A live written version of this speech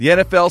The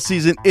NFL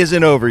season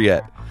isn't over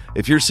yet.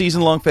 If your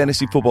season-long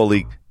fantasy football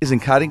league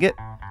isn't cutting it,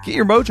 get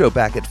your mojo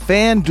back at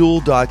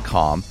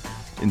FanDuel.com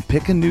and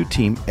pick a new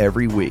team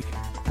every week.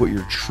 Put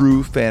your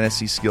true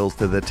fantasy skills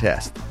to the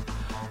test.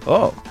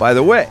 Oh, by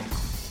the way,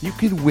 you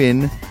could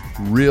win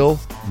real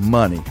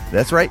money.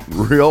 That's right,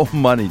 real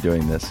money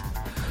doing this.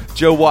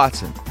 Joe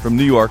Watson from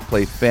New York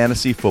played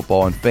fantasy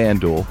football on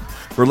FanDuel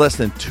for less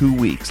than 2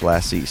 weeks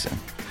last season.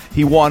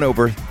 He won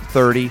over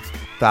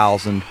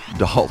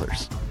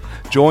 $30,000.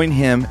 Join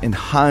him and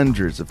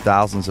hundreds of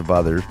thousands of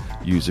other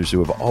users who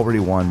have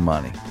already won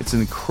money. It's an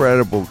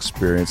incredible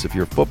experience. If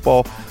you're a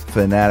football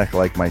fanatic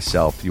like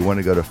myself, you want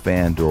to go to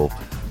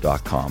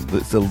FanDuel.com.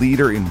 It's the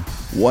leader in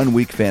 1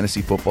 week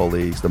fantasy football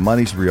leagues. The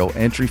money's real.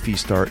 Entry fees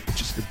start at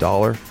just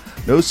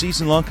 $1. No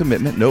season-long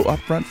commitment, no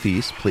upfront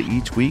fees. Play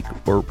each week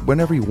or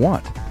whenever you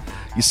want.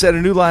 You set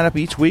a new lineup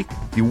each week.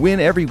 You win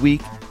every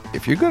week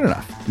if you're good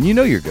enough. And you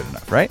know you're good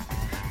enough, right?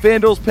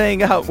 FanDuel's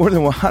paying out more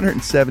than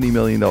 $170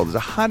 million.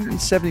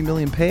 $170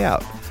 million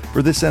payout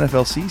for this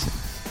NFL season.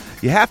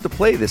 You have to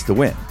play this to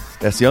win.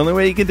 That's the only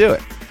way you can do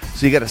it.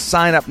 So you got to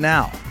sign up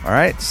now, all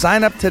right?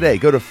 Sign up today.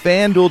 Go to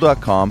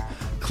FanDuel.com.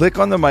 Click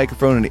on the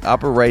microphone in the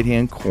upper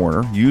right-hand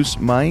corner. Use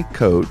my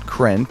code,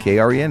 KRENN,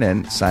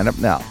 K-R-E-N-N. Sign up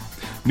now.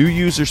 New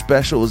user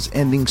special is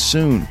ending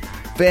soon.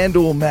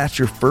 FanDuel will match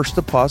your first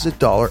deposit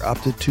dollar up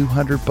to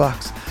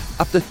 $200.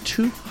 Up to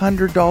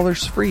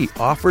 $200 free.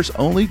 Offers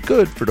only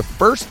good for the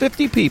first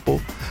 50 people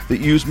that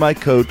use my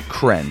code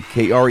KRENN,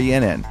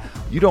 K-R-E-N-N.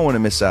 You don't want to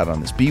miss out on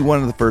this. Be one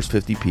of the first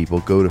 50 people.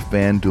 Go to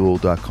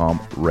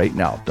FanDuel.com right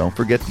now. Don't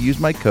forget to use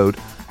my code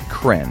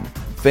KRENN.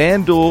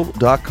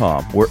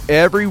 FanDuel.com, where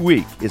every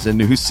week is a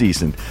new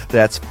season.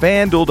 That's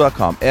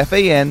FanDuel.com,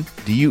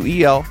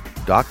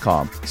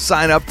 FanDuel.com.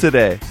 Sign up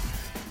today.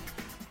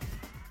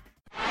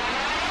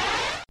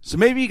 So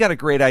maybe you got a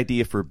great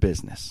idea for a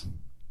business.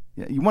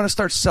 You want to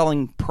start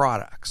selling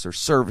products or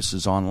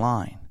services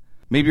online.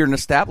 Maybe you're an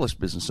established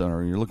business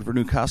owner and you're looking for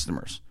new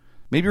customers.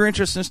 Maybe you're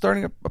interested in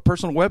starting a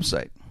personal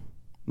website.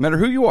 No matter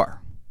who you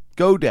are,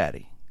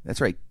 GoDaddy.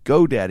 That's right,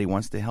 GoDaddy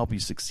wants to help you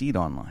succeed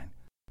online.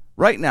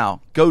 Right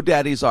now,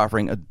 GoDaddy is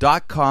offering a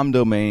 .com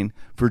domain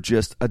for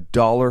just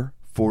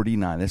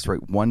 $1.49. That's right,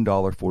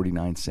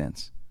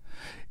 $1.49.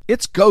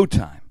 It's go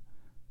time.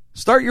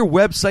 Start your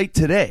website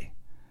today.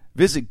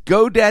 Visit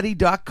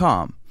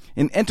GoDaddy.com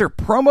and enter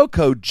promo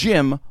code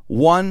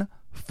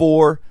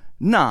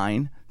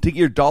JIM149 to get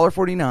your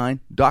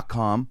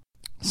 $1.49.com.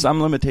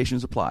 Some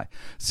limitations apply.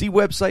 See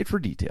website for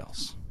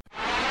details.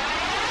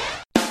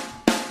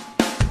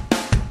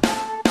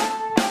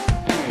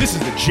 This is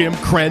the Jim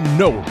Krenn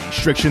No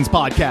Restrictions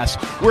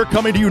podcast. We're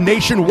coming to you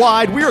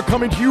nationwide. We are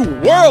coming to you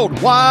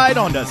worldwide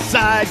on the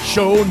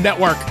Sideshow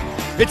Network.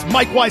 It's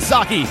Mike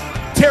Wysocki,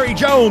 Terry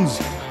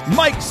Jones,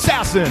 Mike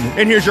Sasson,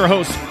 and here's your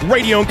host,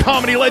 radio and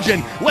comedy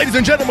legend. Ladies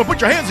and gentlemen, put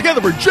your hands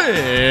together for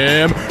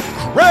Jim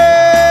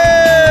Krenn!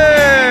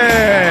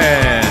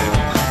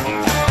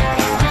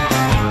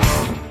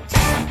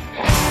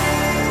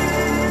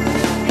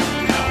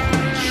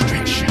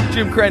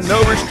 Jim Krenn,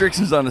 No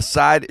Restrictions on the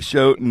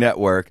Sideshow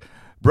Network.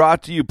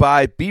 Brought to you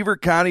by Beaver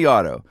County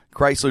Auto,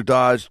 Chrysler,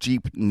 Dodge,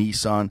 Jeep,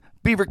 Nissan.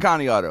 Beaver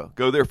County Auto.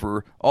 Go there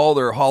for all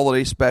their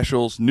holiday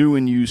specials, new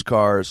and used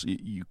cars.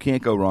 You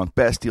can't go wrong.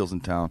 Best deals in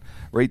town.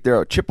 Right there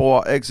at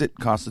Chippewa Exit,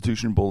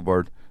 Constitution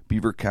Boulevard,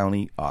 Beaver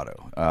County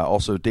Auto.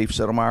 Also, Dave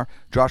Settlemeyer,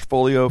 Josh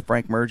Folio,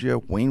 Frank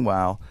Mergia, Wayne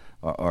Weil,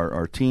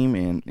 our team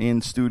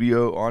in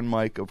studio. On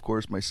mic, of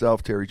course,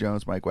 myself, Terry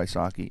Jones, Mike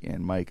Wysocki,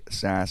 and Mike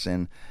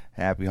Sasson.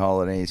 Happy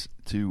holidays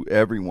to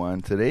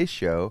everyone. Today's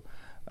show,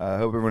 I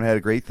hope everyone had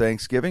a great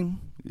Thanksgiving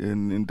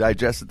and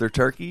digested their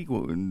turkey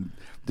and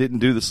didn't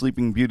do the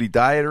Sleeping Beauty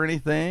diet or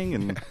anything,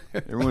 and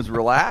everyone's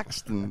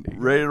relaxed and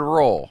ready to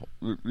roll.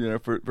 You know,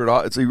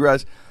 so you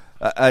guys,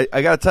 I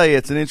got to tell you,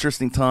 it's an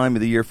interesting time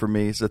of the year for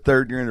me. It's the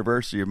 3rd year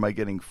anniversary of my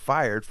getting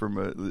fired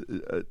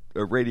from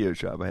a radio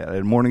job I had. I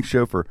had a morning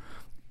show for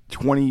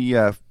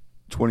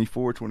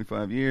 24,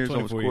 25 years,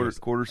 24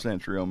 almost quarter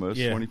century almost,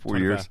 yeah, 24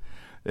 years.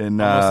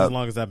 And almost as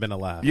long as I've been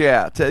alive.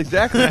 Yeah,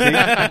 exactly.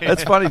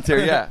 That's funny,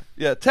 Terry. Yeah.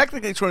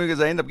 Technically, 20 because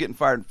I ended up getting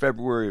fired in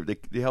February.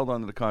 They held on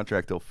to the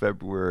contract till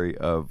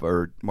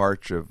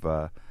March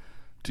of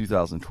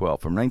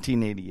 2012, from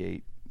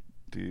 1988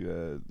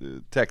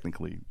 to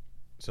technically.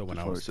 So when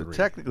I was 3.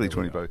 Technically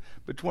 25,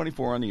 but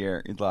 24 on the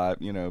air, live.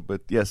 You know,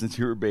 but yeah, since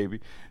you were a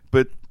baby,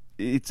 but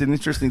it's an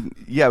interesting.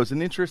 Yeah, it was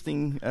an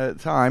interesting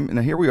time,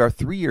 and here we are,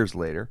 3 years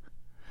later,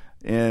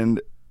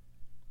 and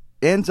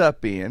ends up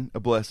being a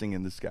blessing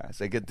in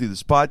disguise. I get to do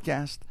this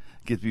podcast,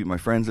 get to be with my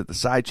friends at the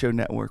Sideshow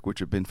Network, which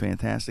have been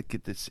fantastic,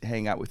 get to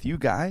hang out with you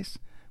guys,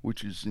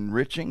 which is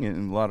enriching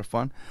and a lot of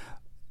fun.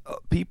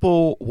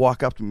 People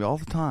walk up to me all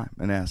the time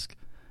and ask,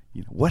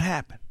 what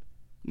happened?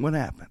 What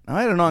happened?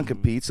 I had a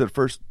non-compete, so the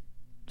first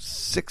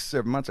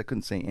 6-7 months I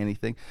couldn't say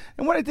anything.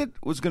 And what I did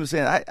was going to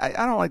say,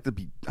 I don't like to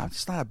be, I'm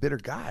just not a bitter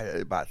guy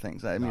about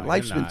things. I mean,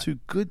 life's been too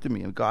good to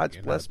me, and God's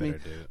blessed me.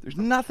 There's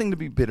nothing to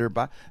be bitter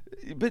about.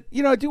 But,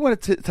 I do want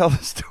to tell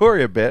the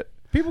story a bit.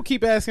 People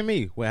keep asking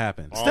me what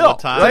happened. All Still,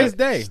 the time. right? To this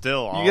day.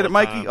 Still, all You get it, the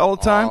Mikey, time. all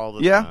the time? All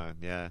the Yeah? time.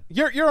 Yeah.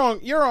 You're on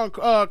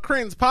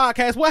Cren's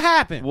podcast. What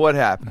happened? What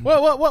happened?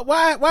 What?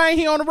 Why ain't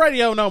he on the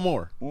radio no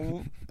more?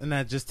 And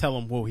I just tell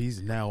him, well,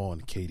 he's now on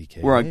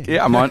KDK. We're on.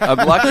 Yeah, I'm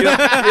lucky.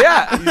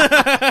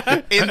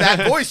 Yeah, In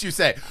that voice, you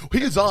say,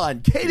 he's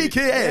on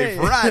KDKA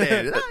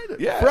Friday.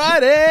 yeah.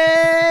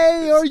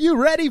 Friday, are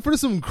you ready for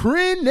some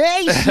Cren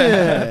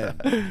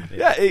Nation?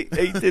 Yeah,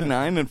 8 to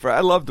 9 and Friday.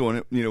 I love doing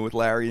it, with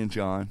Larry and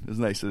John. It's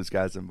nice that those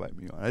guys invite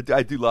me on.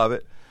 I do love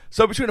it.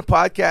 So between a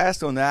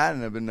podcast on that,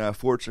 and I've been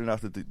fortunate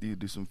enough to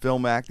do some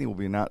film acting. We'll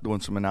be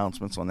doing some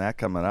announcements on that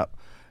coming up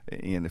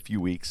in a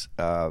few weeks.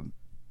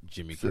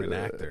 Jimmy Cren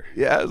actor.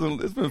 Yeah,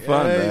 it's been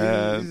fun,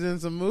 man. He's in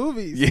some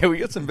movies. Yeah, we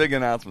got some big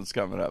announcements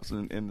coming up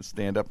in the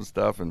stand-up and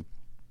stuff. And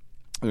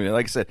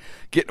like I said,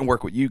 getting to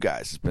work with you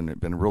guys has been a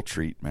real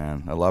treat,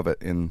 man. I love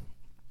it. And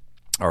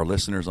our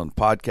listeners on the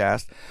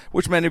podcast,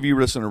 which many of you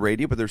listen to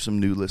radio, but there's some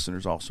new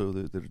listeners also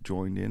that have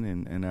joined in,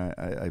 and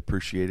I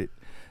appreciate it.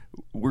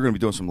 We're going to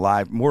be doing some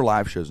more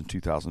live shows in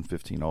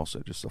 2015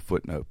 also, just a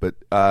footnote. But,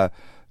 but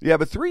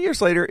 3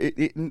 years later,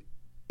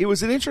 it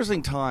was an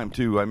interesting time,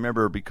 too, I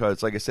remember,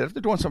 because, like I said,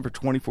 after doing something for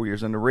 24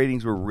 years, and the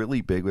ratings were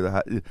really big with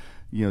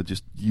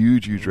just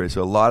huge ratings,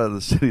 so a lot of the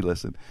city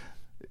listened.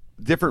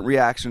 Different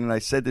reaction, and I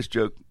said this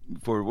joke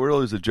before, where it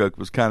was a joke,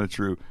 was kind of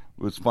true.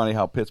 It was funny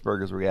how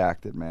Pittsburgh has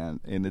reacted, man.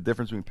 And the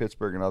difference between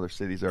Pittsburgh and other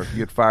cities are if you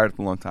get fired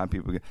for a long time,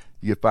 you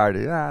get fired,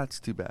 it's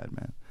too bad,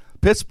 man.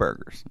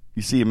 Pittsburghers,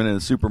 you see them in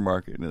the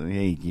supermarket, and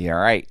hey, you all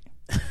right?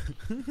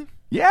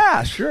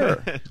 Yeah,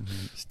 sure.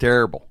 It's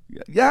terrible.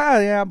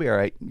 Yeah, I'll be all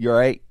right. You all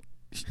right?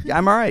 Yeah,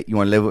 I'm all right. You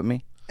want to live with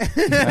me? we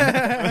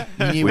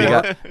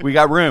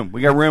got room.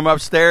 We got room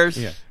upstairs.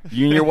 Yeah.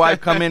 You and your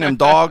wife come in and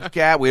dog,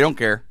 cat. We don't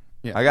care.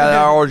 Yeah. I got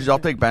allergies. I'll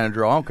take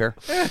Benadryl. I don't care.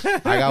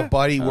 I got a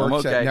buddy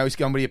works okay. knows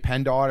somebody at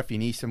PennDOT if you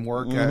need some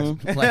work. They're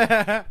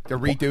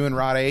redoing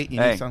Route 8. You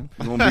need some.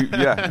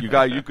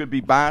 You could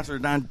be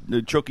bouncing down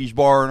the Chucky's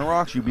Bar in the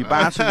Rocks. You be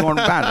bouncing going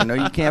to bounce. I know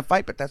you can't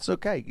fight, but that's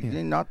okay.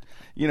 You're not.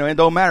 It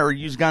don't matter.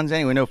 Use guns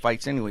anyway. No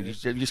fights anyway.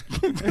 Just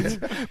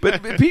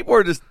but people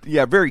are just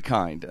very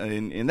kind,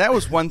 and that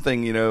was one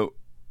thing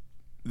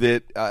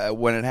that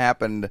when it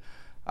happened,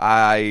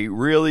 I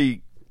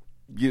really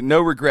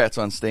no regrets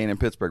on staying in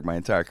Pittsburgh my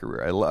entire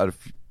career. I love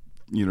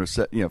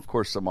of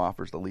course some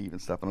offers to leave and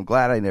stuff, and I'm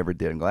glad I never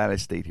did. I'm glad I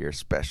stayed here,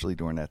 especially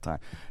during that time,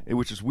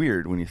 which is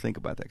weird when you think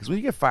about that, because when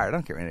you get fired, I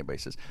don't care what anybody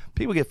says.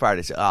 People get fired,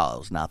 they say, "Oh, it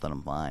was nothing.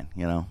 I'm fine."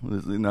 No,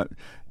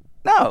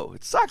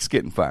 it sucks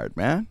getting fired,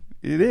 man.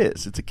 It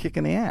is. It's a kick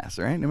in the ass,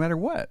 right? No matter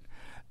what.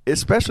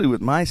 Especially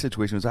with my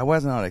situation, I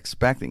was not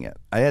expecting it.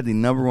 I had the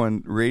number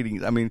one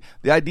ratings. I mean,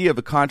 the idea of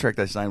the contract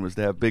I signed was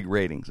to have big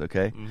ratings,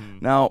 okay? Mm-hmm.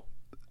 Now,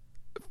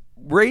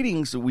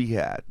 ratings that we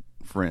had,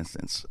 for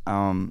instance,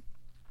 in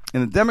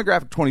the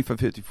demographic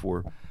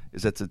 25-54,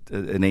 that's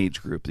an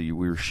age group that we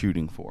were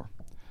shooting for.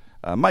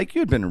 Mike,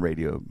 you had been in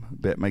radio a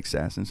bit, Mike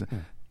Sassons.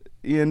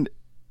 And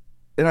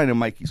I know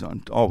Mikey's on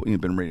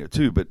been in radio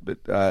too, but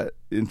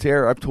in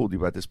Tara, I've told you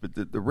about this, but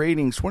the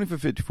ratings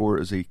 24-54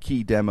 is a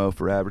key demo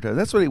for advertising.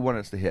 That's what they want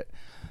us to hit,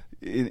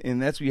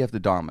 and that's what you have to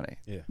dominate.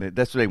 Yeah.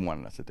 That's what they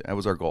wanted us to do. That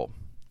was our goal.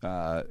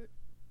 So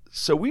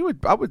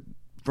I would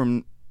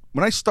from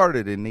when I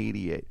started in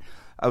 '88,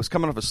 I was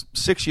coming off of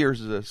 6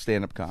 years as a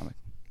stand-up comic,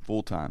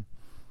 full time,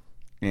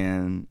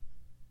 and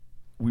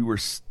we were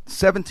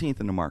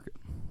 17th in the market.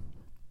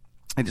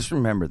 I just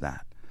remember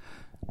that.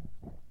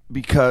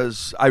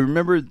 Because I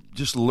remember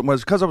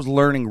because I was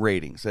learning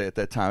ratings at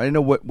that time. I didn't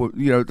know what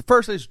the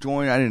first day I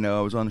joined, I didn't know.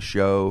 I was on a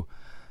show.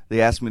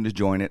 They asked me to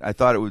join it. I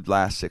thought it would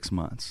last 6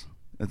 months.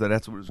 I thought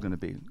that's what it was going to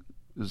be.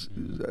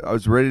 I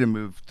was ready to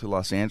move to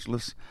Los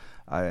Angeles.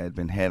 I had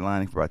been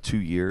headlining for about 2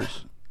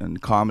 years,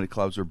 and comedy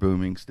clubs were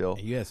booming still.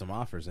 You had some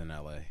offers in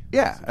L.A.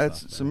 Yeah,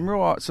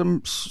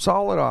 some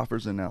solid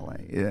offers in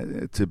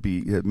L.A. To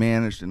be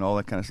managed and all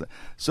that kind of stuff.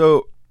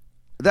 So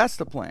that's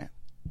the plan.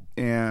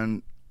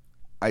 And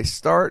I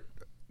start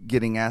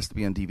getting asked to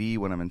be on TV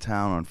when I'm in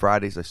town on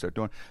Fridays. I start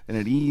doing, and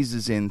it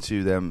eases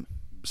into them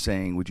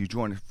saying, "Would you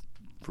join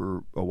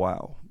for a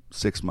while,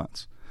 6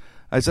 months?"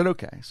 I said,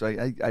 "Okay." So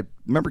I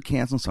remember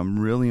canceling some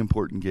really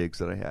important gigs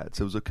that I had.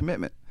 So it was a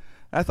commitment.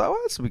 And I thought, well,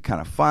 this would be kind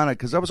of fun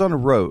because I was on the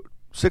road.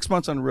 6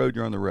 months on the road,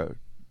 you're on the road.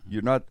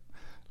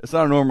 It's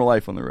not a normal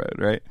life on the road,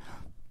 right?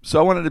 So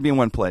I wanted to be in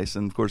one place,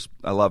 and of course,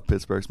 I love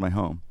Pittsburgh. It's my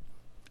home.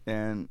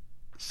 And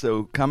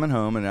so coming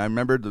home, and I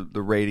remember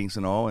the ratings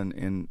and all,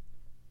 and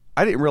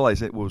I didn't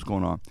realize what was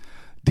going on.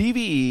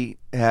 DVE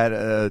had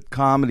a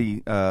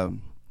comedy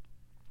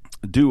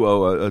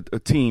duo, a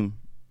team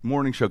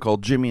morning show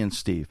called Jimmy and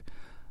Steve,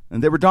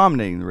 and they were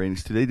dominating the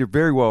ratings too. They did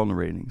very well in the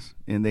ratings,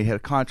 and they had a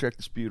contract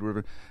dispute, or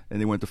whatever, and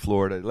they went to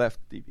Florida. They left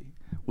DVE.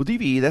 Well,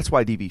 DVE, that's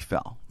why DVE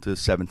fell to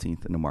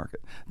 17th in the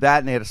market. That,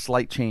 and they had a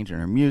slight change in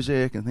their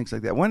music and things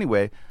like that. Well,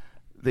 anyway,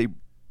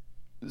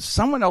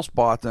 someone else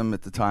bought them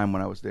at the time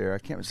when I was there. I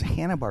can't. It was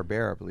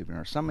Hanna-Barbera, believe it or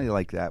not. Somebody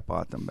like that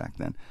bought them back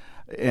then.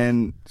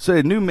 And so they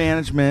had new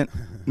management,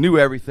 knew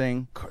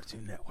everything.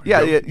 Cartoon Network.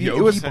 Yeah, it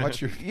was.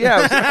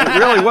 Yeah, it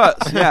really was.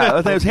 Yeah,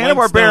 it was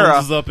Hanna-Barbara.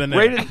 Flintstones is up in there.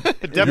 Rated,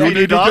 You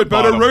need to get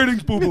better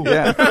ratings, boo boo.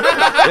 yeah,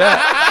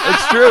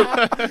 it's true.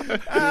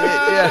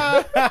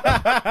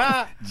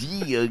 Yeah.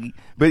 Gee, Yogi.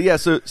 But yeah,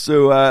 so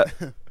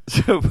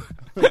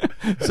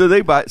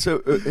they buy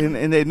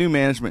and they had new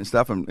management and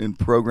stuff and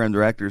program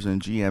directors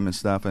and GM and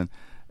stuff and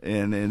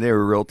they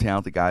were real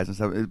talented guys and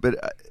stuff. But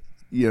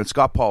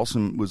Scott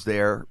Paulson was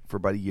there for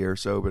about a year or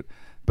so. But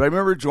I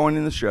remember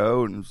joining the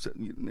show and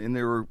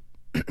they were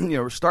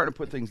we're starting to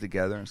put things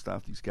together and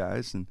stuff. These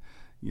guys and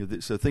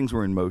so things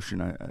were in motion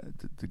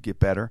to get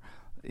better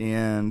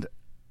and.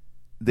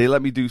 They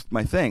let me do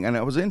my thing, and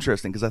it was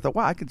interesting because I thought,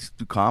 wow, I could just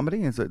do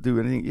comedy and do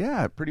anything.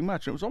 Yeah, pretty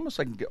much. It was almost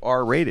like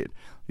R-rated.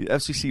 The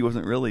FCC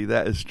wasn't really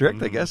that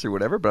strict, I guess, or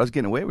whatever, but I was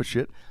getting away with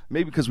shit.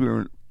 Maybe because we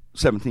were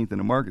 17th in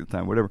the market at the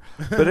time, whatever.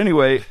 But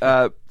anyway,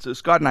 so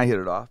Scott and I hit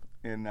it off,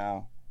 and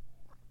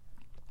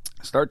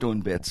start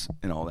doing bits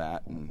and all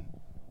that, and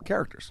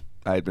characters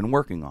I had been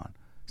working on.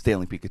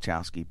 Stanley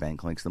Piekachowski,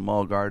 Bank Links, the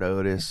Mulgard,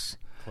 Otis.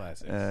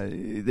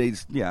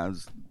 Classics.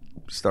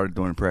 Started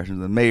doing impressions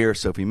of the mayor,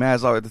 Sophie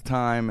Maslow at the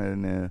time,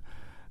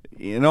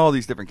 and all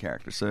these different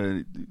characters.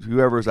 So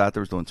whoever was out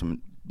there was doing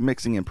some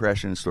mixing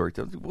impression and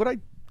storytelling. What I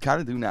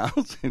kind of do now,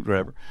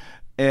 whatever.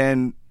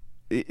 And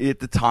at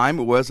the time,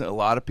 it wasn't a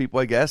lot of people,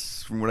 I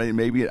guess, from what I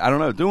don't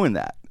know, doing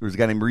that. There was a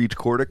guy named Reed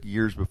Cordick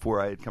years before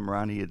I had come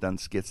around. He had done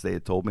skits. They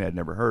had told me I'd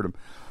never heard him,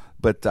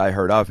 but I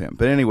heard of him.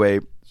 But anyway,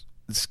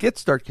 the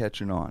skits start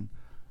catching on,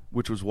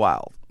 which was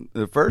wild.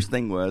 The first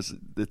thing was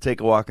the "Take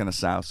a Walk on the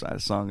South Side,"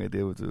 a song I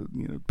did with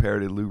the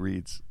parody of Lou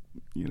Reed's,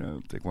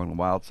 "Take One on the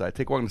Wild Side."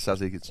 "Take a Walk on the South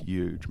Side" gets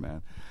huge,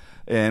 man.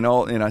 And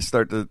I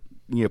start to,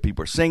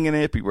 people are singing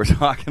it, people are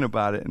talking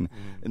about it, and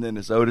then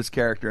this Otis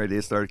character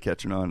idea started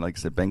catching on. Like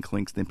I said, Ben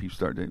Clinkston, people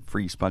started to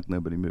freeze, punk,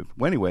 nobody moved.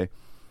 Well, anyway,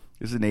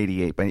 this is in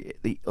 '88. By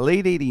the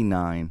late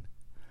 '89,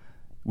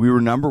 we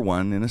were number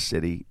one in a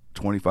city,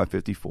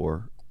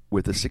 2554,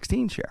 with a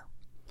 16 share.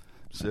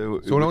 So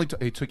it only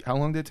took. How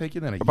long did it take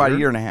you then? About a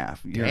year and a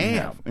half.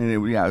 Damn. And it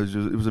was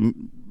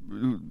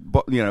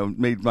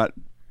made. I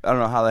don't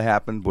know how that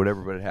happened,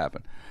 whatever, but it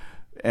happened.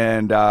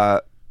 And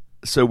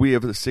so we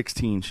have a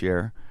 16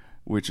 share,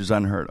 which is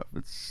unheard of.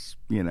 It's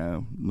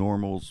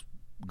normal's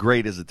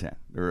great as a 10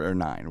 or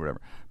 9 or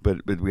whatever,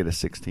 but we had a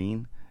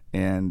 16.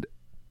 And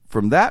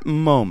from that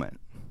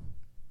moment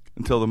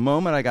until the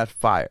moment I got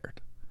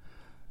fired,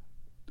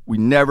 we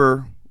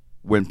never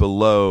went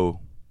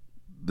below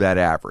that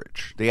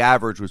average. The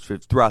average was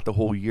throughout the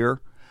whole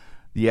year.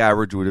 The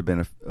average would have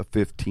been a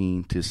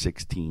 15 to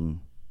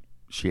 16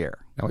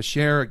 share. Now, a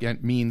share again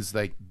means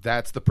like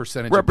that's the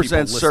percentage.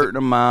 Represents of people certain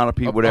amount of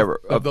people, whatever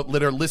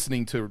that are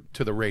listening to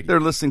the radio. They're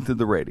listening to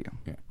the radio,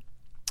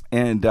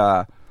 and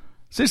so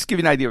just to give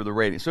you an idea of the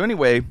rating. So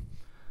anyway,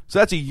 so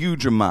that's a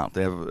huge amount.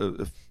 They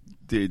have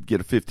to get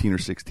a 15 or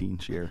 16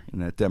 share in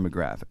that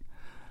demographic,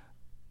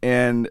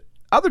 and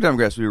other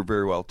demographics we were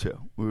very well too.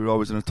 We were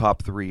always in the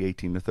top 3,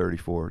 18 to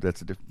 34.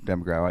 That's a different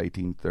demographic,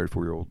 18 to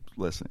 34-year-old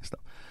listening stuff.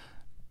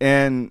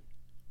 And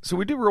so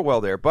we did real well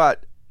there.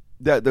 But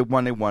the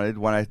one they wanted,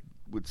 when I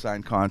would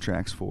sign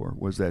contracts for,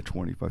 was that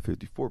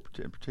 2554,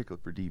 in particular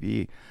for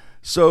DVE.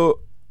 So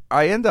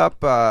I end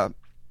up,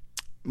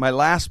 my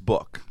last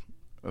book,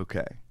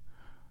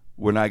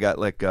 when I got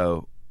let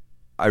go,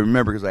 I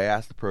remember because I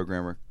asked the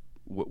programmer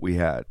what we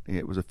had.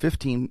 It was a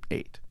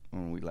 15.8.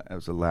 That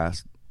was the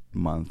last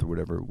month or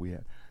whatever we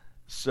had.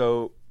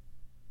 So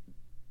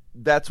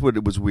that's what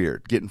it was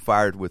weird, getting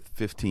fired with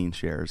 15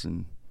 shares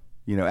and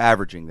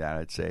averaging that,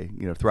 I'd say,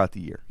 throughout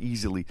the year,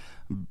 easily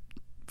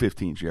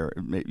 15 share,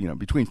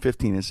 between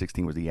 15 and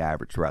 16 was the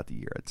average throughout the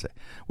year, I'd say,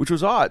 which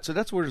was odd. So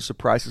that's where the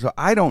surprise is. So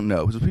I don't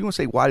know, because people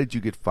say, why did you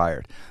get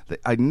fired?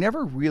 I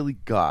never really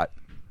got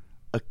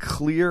a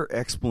clear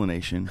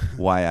explanation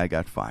why I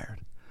got fired.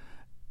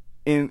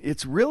 And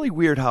it's really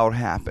weird how it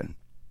happened,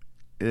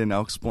 and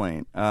I'll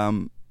explain.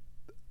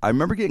 I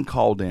remember getting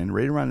called in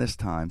right around this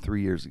time,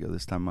 3 years ago,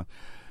 this time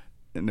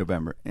in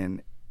November,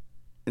 and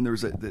there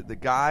was the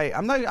guy.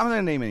 I'm not going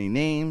to name any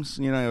names.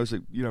 I was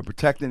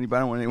protect anybody. I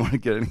don't want anyone to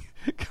get any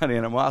kind of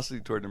animosity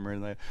toward them or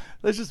anything.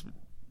 Let's just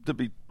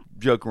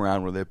joke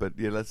around with it. But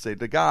let's say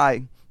the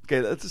guy.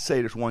 Okay, let's just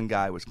say this one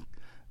guy was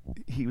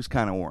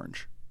kind of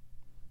orange.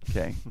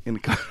 Okay, in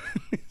the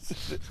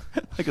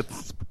like a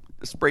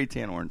spray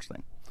tan orange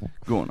thing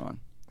going on,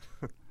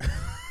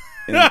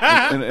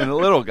 and a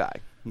little guy.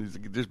 You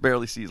just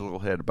barely see his little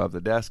head above the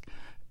desk,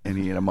 and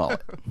he had a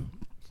mullet.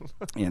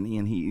 and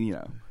he,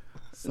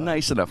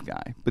 nice enough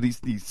guy, but he's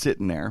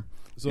sitting there.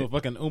 So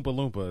fucking Oompa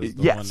Loompa is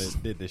the one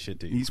that did this shit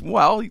to you.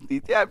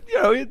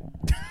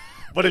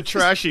 But a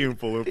trashy Oompa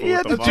Loompa.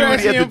 Yeah, that's what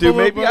he had to do.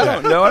 Maybe I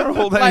don't know. I don't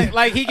hold that.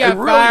 Like he got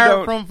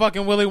fired from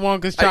fucking Willy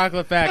Wonka's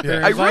Chocolate Factory.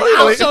 I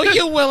really, so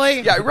you,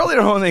 Willy. Yeah, I really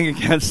don't hold anything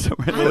against him.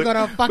 I'm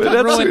gonna fucking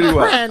ruin your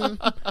friend.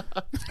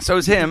 So it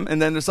was him, and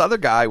then this other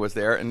guy was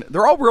there, and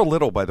they're all real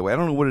little, by the way. I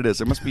don't know what it is.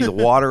 There must be the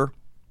water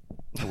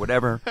or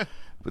whatever.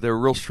 But they were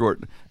real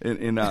short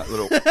and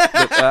little.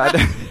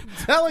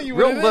 Telling you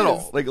real what it little,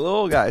 is. like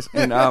little guys.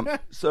 And and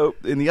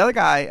the other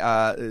guy,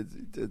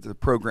 the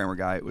programmer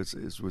guy, was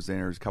there.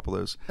 There's a couple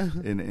of those.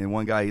 And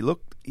one guy, he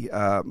looked,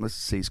 let's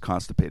say he's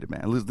constipated,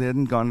 man. They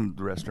hadn't gone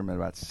to the restroom in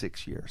about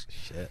 6 years.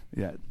 Shit.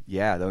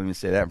 Yeah. Don't even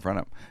say that in front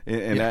of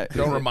him.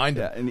 Don't remind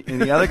him.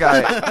 And the other guy,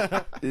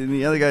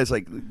 is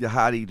like the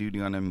hottie duty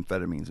on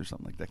amphetamines or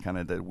something like that. Kind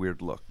of that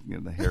weird look. You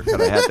know, the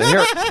haircut I had.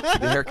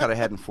 The haircut I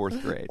had in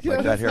 4th grade,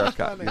 like that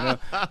haircut. You know,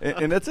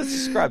 and that's just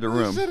describe the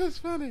room. Shit is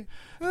funny.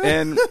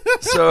 And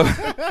so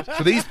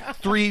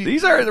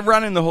these are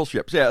running the whole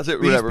ship. Yeah, so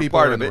whatever people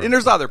part are of in it. the And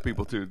there's other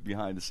people too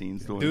behind the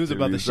scenes doing Dude's it too.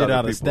 about to There's shit other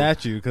out a people.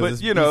 statue because But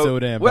it's you know, so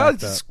damn well,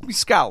 backed up. it's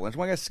scowling.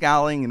 One guy's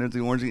scowling, and the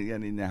orange.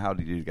 And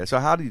howdy doody guy. So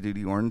howdy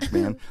doody orange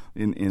man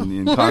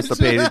in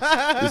constipated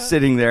is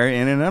sitting there,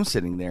 and I'm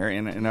sitting there,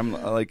 and I'm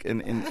like,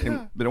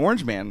 but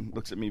orange man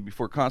looks at me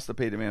before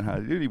constipated man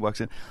howdy doody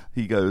walks in.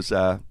 He goes,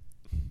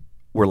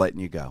 "We're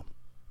letting you go."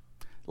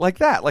 Like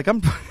that, like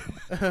I'm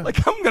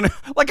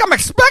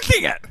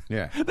expecting it.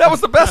 Yeah. That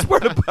was the best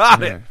part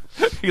about it.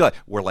 You're like,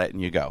 we're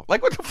letting you go.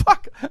 Like, what the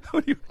fuck?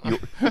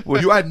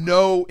 You had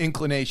no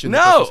inclination. No.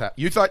 That this was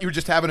you thought you were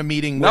just having a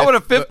meeting. Not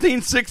with a the-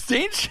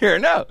 15-16 share.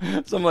 No.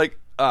 So I'm like,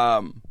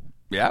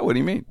 yeah. What do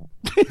you mean?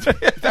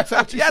 That's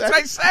what you That's said? what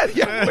I said.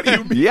 Yeah. What do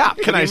you mean? Yeah.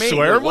 Can I What do you mean?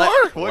 swear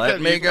more? Let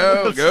me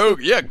go. Go.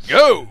 Yeah.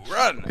 Go.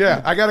 Run.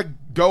 Yeah, I gotta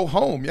go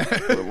home. Yeah.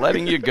 We're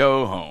letting you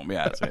go home.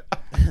 Yeah. That's it.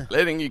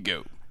 Letting you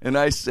go. And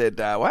I said,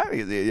 what?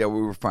 Yeah,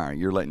 we were fine.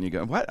 You're letting you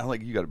go. What? I'm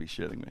like, you got to be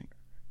shitting me.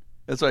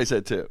 That's what I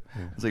said, too.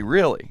 I was like,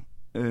 really?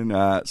 And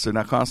so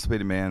now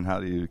constipated man,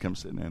 how do you come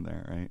sitting in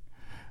there, right?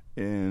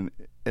 And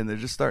they're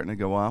just starting to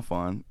go off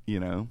on,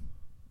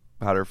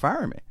 how they're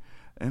firing me.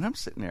 And I'm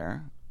sitting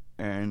there,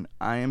 and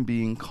I am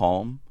being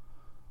calm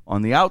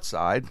on the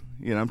outside.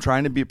 I'm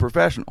trying to be a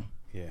professional.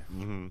 Yeah.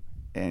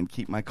 And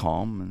keep my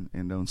calm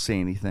and don't say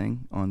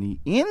anything. On the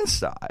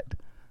inside,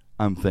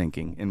 I'm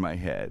thinking in my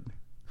head,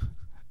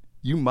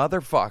 you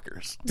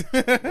motherfuckers.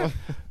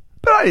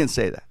 But I didn't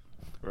say that.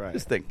 Right.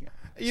 Just thinking.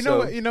 You know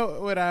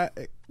what I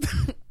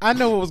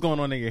know what was going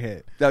on in your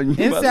head. Now, you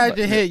Inside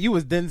your motherfucker. head, you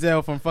was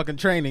Denzel from fucking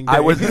Training Day.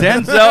 I was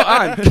Denzel.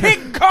 I'm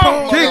King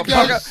Kong. King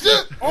Kong. motherfucker.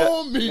 Shit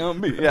on me. On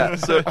me. Yeah.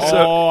 So,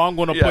 I'm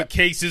going to yeah. put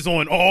cases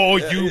on all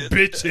you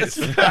bitches.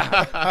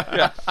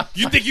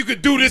 You think you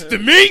could do this to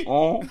me?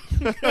 Oh.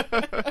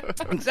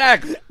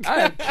 Exactly.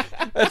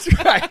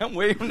 That's right. I'm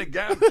waving the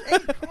gun.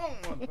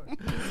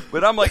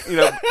 But I'm like,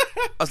 I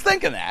was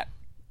thinking that.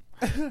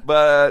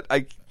 But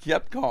I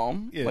kept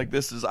calm. Yeah.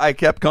 I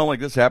kept calm like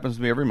this happens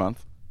to me every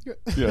month.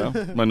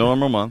 My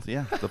normal month.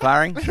 Yeah. The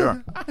firing?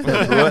 Sure. Been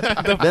through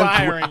it.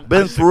 Firing.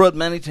 Been through it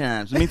many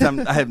times. In the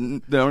meantime, I have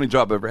the only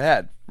job I've ever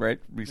had, right?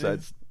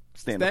 Besides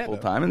stand-up full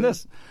time and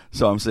this.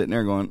 So I'm sitting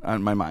there going,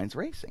 my mind's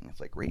racing.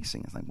 It's like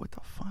racing. It's like, what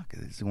the fuck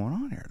is going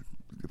on here?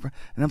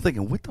 And I'm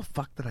thinking, what the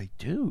fuck did I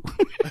do?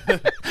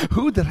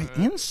 Who did I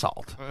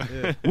insult?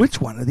 Which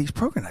one of these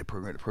programs? I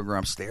program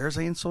upstairs.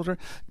 I insulted her.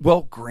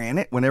 Well,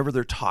 granted, whenever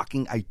they're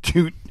talking, I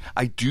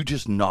do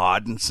just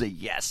nod and say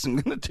yes, I'm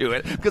going to do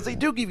it, because they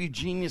do give you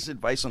genius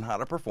advice on how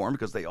to perform,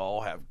 because they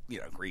all have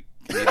great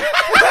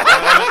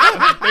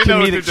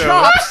comedic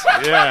chops.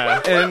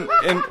 Yeah.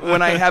 And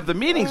when I have the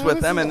meetings with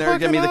them, and they're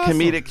giving me the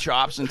comedic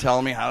chops and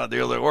telling me how to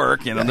do the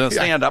work, they'll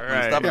stand up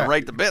and stuff and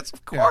write the bits.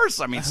 Of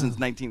course, I mean, since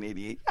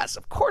 1988, yes,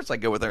 of course I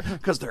go with her,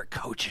 because they're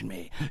coaching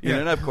me.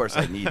 And of course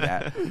I need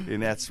that.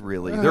 And that's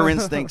really their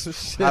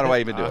instincts. How do I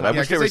even do it? I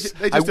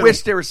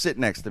wish they were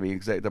sitting next to me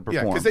to perform.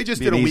 Yeah, because they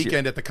just did a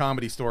weekend at the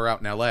Comedy Store out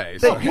in L.A.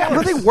 So.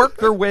 They worked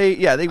their way.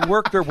 Yeah, they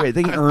worked their way.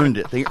 They earned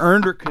it. They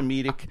earned their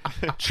comedic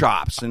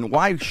chops. And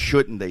why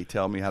shouldn't they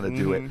tell me how to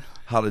do it?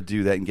 How to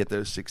do that and get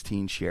those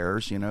 16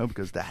 shares,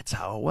 because that's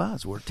how it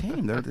was. We're a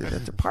team.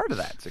 That's a part of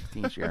that,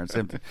 16 shares.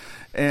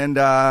 And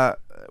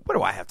what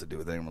do I have to do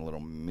with it? I'm a little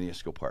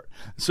minuscule part.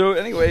 So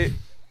anyway,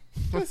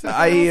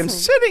 I am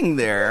sitting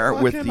there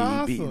with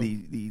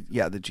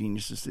the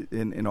geniuses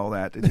and all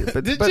that.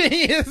 But,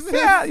 Genius.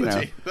 Yeah,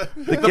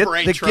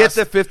 brain get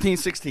the 15,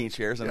 16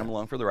 shares, and I'm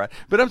along for the ride.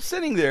 But I'm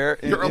sitting there.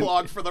 You're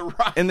along for the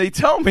ride. And they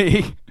tell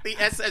me, the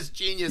SS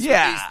Genius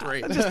yeah, with these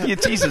three.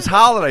 just Jesus,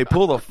 how did I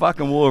pull the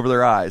fucking wool over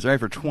their eyes, right,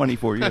 for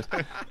 24 years?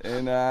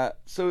 And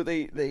so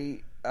they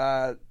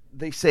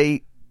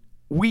say,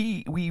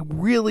 we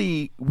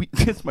really,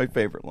 it's my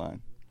favorite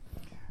line.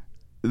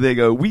 They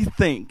go, we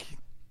think,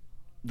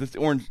 this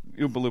orange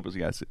Oompa Loompas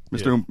guy,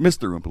 Mr.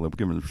 Oompa Loompa,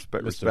 give him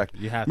respect.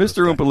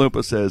 Mr. Oompa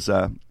Loompa says,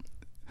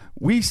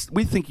 we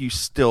think you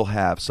still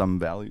have some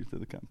value to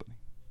the company.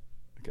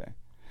 Okay.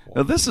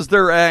 Now this is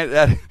their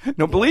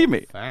no, believe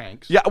me.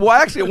 Thanks. Yeah. Well,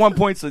 actually, at one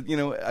point,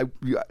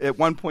 at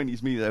one point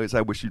he's me.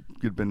 I wish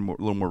you'd been a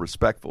little more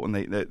respectful. And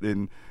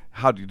then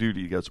how do you do?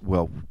 He goes,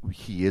 well,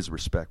 he is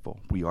respectful.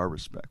 We are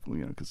respectful.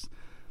 Because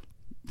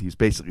he's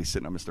basically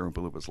sitting on Mr.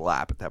 Oompa Loompa's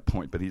lap at that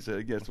point. But he said,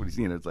 I guess what he's,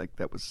 it's like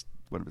that was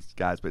one of his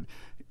guys. But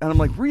and I'm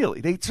like,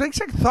 really? They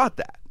thought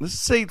that. Let's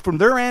say from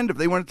their end, if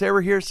they wanted to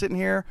ever hear sitting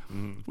here,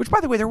 which by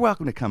the way, they're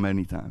welcome to come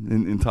anytime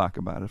and talk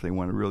about it if they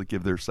want to really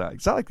give their side.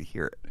 Because I like to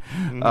hear it.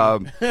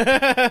 And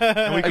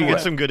we can get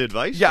some good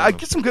advice. Yeah, I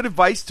get some good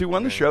advice too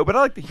on the show, but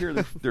I like to hear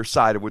their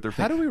side of what they're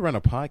thinking. How do we run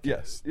a podcast?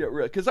 Yes, yeah,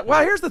 right. Because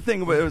here's the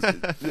thing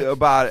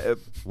about it.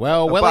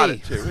 Well, about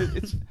Willie.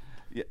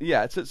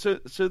 it too.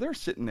 So they're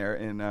sitting there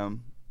and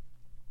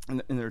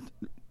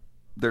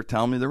they're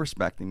telling me they're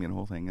respecting me and the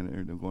whole thing,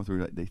 and they're going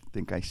through. They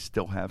think I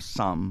still have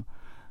some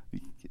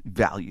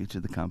value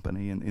to the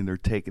company, and they're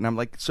taking. I'm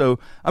like, so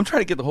I'm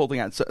trying to get the whole thing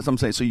out. So I'm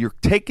saying, so you're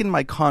taking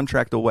my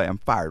contract away. I'm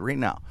fired right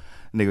now.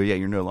 And they go, yeah,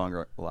 you're no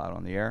longer allowed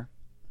on the air,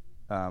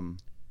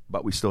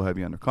 but we still have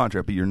you under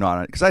contract, but you're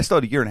not, because I still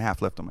had a year and a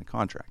half left on my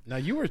contract. Now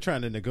you were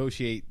trying to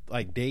negotiate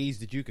like days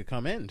that you could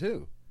come in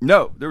too.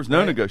 No, there was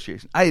no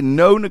negotiation. I had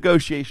no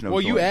negotiation.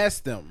 Well, you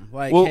asked them,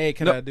 like, hey,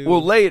 can I do...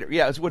 Well, later.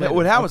 Yeah, it's what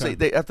happened was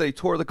Okay. after they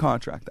tore the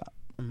contract out,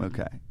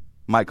 okay,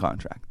 my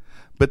contract.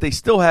 But they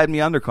still had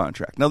me under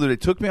contract. Now, they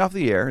took me off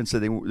the air and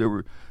said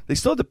they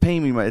still had to pay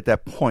me at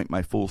that point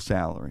my full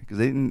salary because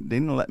they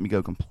didn't let me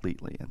go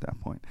completely at that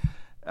point.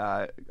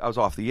 I was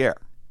off the air.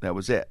 That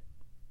was it.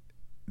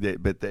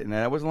 And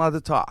I wasn't allowed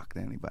to talk to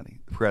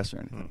anybody, the press or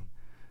anything.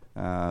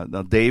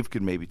 Now Dave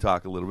could maybe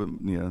talk a little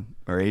bit,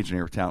 our agent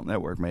here, Talent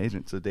Network, my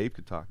agent, so Dave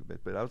could talk a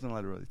bit, but I wasn't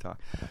allowed to really talk.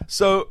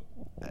 So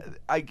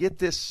I get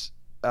this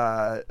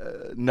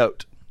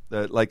note,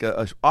 like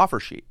a offer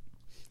sheet,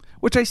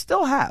 which I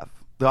still have,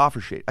 the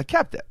offer sheet. I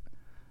kept it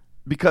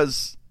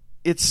because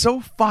it's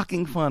so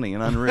fucking funny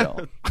and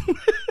unreal.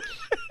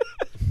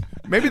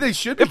 Maybe they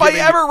should be If I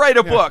giving ever write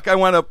a book, I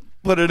want to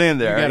put it in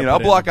there. gotta I'll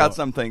put it in block the out book.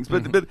 some things,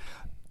 but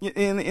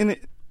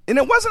and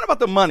it wasn't about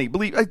the money.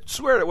 I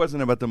swear it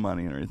wasn't about the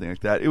money or anything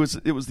like that. It was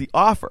the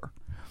offer.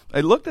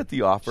 I looked at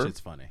the offer. Shit's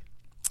funny.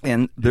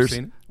 And there's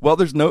seen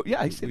there's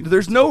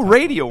no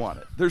radio on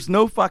it. There's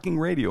no fucking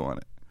radio on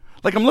it.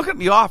 Like I'm looking at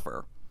the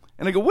offer,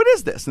 and I go, "What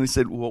is this?" And they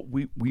said, "Well,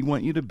 we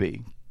want you to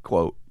be,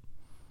 quote,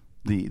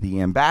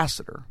 the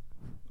ambassador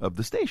of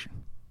the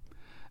station."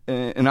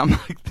 And I'm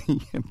like,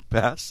 the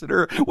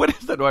ambassador? What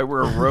is that? Do I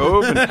wear a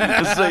robe? And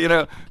just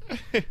say,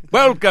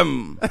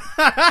 welcome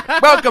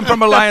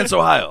from Alliance,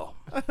 Ohio.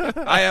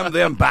 I am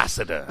the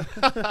ambassador.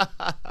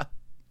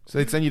 So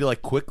they'd send you to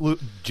like quick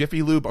lube,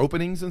 Jiffy Lube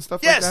openings and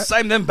stuff Yes, like that?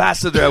 I'm the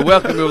ambassador. I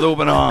welcome you with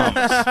open arms.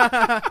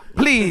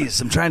 Please,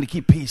 I'm trying to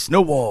keep peace.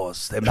 No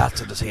wars. The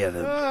ambassador's here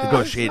to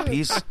negotiate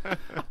peace.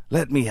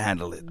 Let me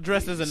handle it.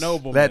 Dressed as a please.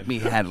 nobleman. Let me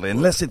handle it.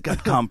 Unless it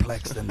got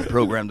complex, then the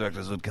program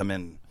directors would come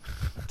in,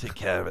 take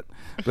care of it.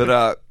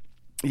 But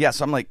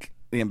so I'm like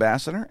the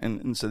ambassador,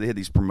 and so they had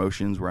these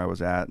promotions where I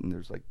was at, and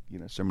there's like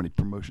so many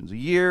promotions a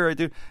year I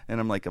do,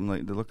 and I'm like they're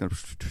looking.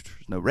 There's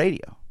no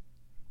radio.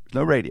 There's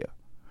no radio.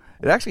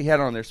 It actually had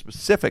on there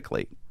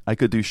specifically. I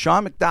could do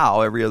Sean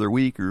McDowell every other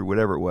week or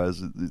whatever it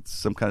was. It's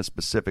some kind of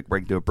specific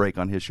break, do a break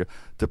on his show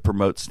to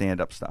promote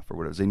stand-up stuff or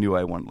whatever. They knew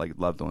I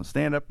loved doing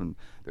stand-up, and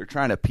they're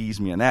trying to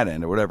appease me on that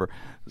end or whatever.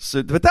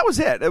 So, but that was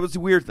it. That was the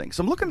weird thing.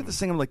 So I'm looking at this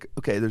thing. I'm like,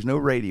 okay, there's no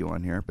radio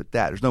on here, but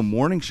there's no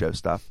morning show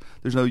stuff.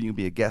 There's no you can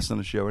be a guest on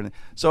the show. And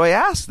so I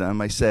asked them.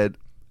 I said,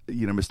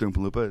 Mr.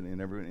 Oompa Loompa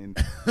and everyone. And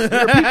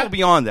there are people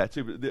beyond that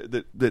too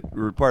that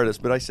were part of this.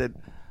 But I said,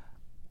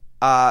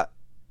 I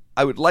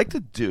would like to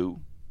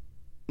do.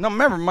 No,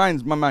 remember,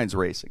 my mind's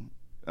racing.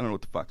 I don't know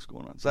what the fuck's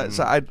going on. So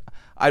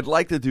I'd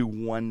like to do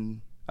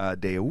one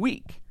day a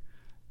week,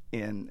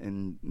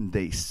 and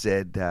they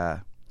said,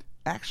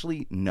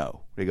 actually,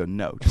 no. They go,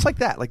 no, just like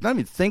that, like not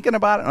even thinking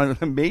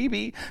about it.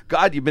 Maybe,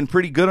 God, you've been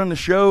pretty good on the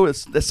show.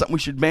 That's something we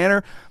should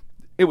banner.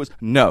 It was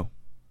no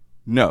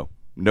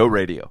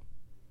radio,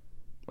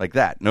 like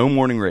that, no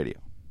morning radio.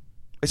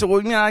 I said,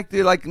 well, I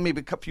do like maybe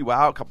a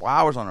couple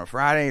hours on a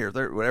Friday or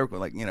whatever,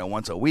 like,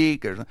 once a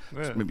week or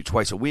maybe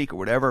twice a week or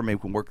whatever. Maybe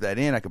we can work that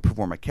in. I can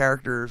perform my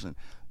characters and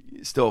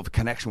still have a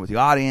connection with the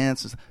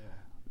audience.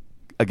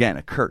 Again,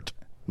 a curt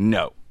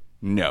no.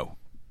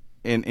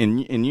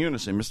 In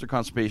unison, Mr.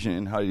 Constipation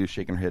and How You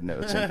shaking her head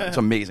no. It's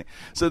amazing.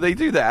 So they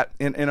do that,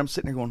 and I'm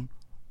sitting there going,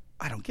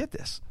 I don't get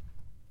this.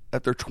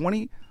 After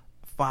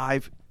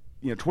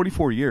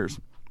 24 years,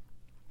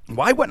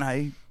 why wouldn't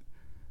I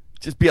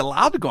just be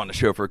allowed to go on the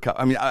show for a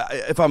couple? I mean,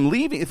 if I'm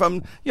leaving,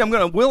 I'm going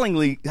to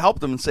willingly help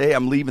them and say, hey,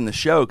 I'm leaving the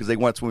show because they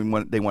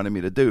wanted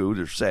me to do,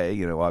 or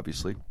say,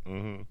 obviously.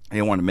 Mm-hmm. They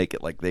didn't want to make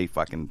it like they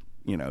fucking,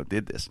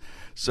 did this.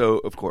 So,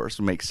 of course,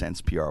 it makes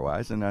sense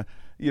PR-wise. And,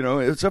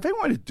 so if they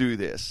want to do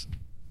this,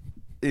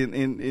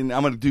 and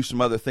I'm going to do some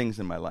other things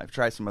in my life,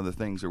 try some other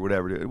things or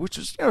whatever, which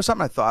is,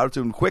 something I thought of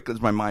doing quick as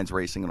my mind's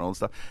racing and all this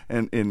stuff.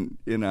 And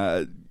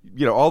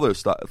all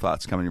those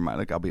thoughts come in your mind.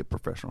 Like, I'll be a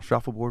professional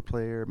shuffleboard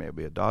player,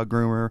 maybe a dog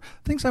groomer,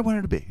 things I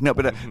wanted to be. No,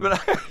 but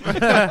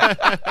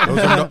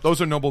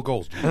those are noble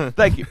goals.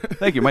 Thank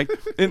you, Mike.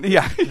 And,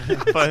 yeah,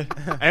 But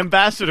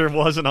Ambassador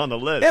wasn't on the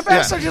list.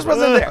 Ambassador just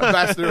wasn't there.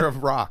 Ambassador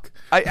of rock.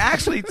 I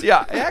actually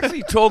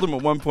told him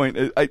at one point.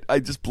 I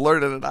just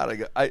blurted it out.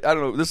 I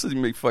don't know. This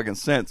doesn't make fucking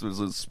sense. It was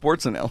a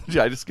sports analogy.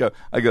 I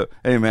go,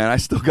 hey man, I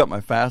still got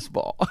my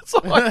fastball. That's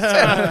all I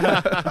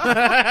said.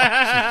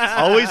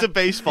 Always a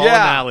baseball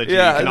analogy.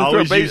 Yeah, you can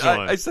always use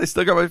one. I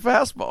still got my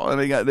fastball,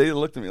 and they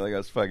looked at me like I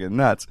was fucking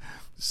nuts.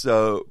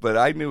 So, but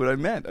I knew what I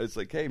meant. I was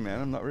like, hey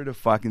man, I'm not ready to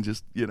fucking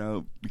just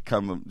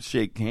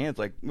shake hands.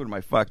 Like, what am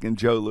I, fucking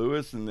Joe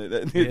Louis? And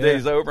the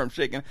day's over. I'm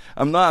shaking.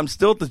 I'm not. I'm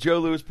still at the Joe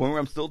Louis point where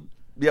I'm still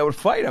be able to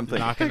fight. I'm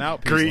thinking knocking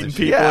out people. Greeting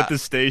people at the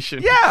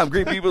station. Yeah, I'm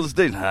greeting people at the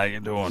station. How you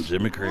doing,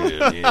 Jimmy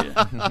Craig?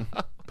 Yeah.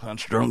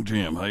 Punch Drunk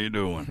Jim. How you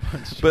doing?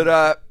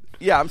 But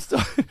yeah,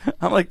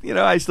 I'm like,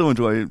 I still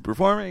enjoy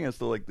performing. I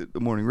still like the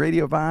morning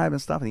radio vibe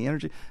and stuff and the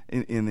energy.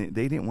 And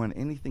they didn't want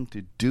anything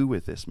to do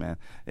with this, man.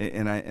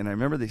 And I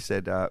remember they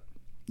said,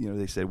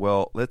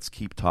 well, let's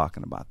keep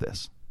talking about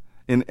this.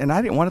 And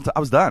I didn't want to. I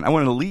was done. I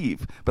wanted to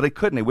leave, but I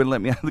couldn't. They wouldn't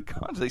let me out of the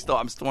contract.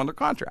 I'm still under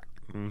contract.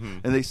 Mm-hmm.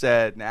 And they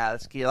said, nah,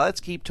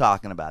 let's keep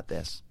talking about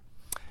this.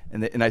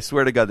 And I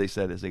swear to God, they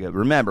said this. They go,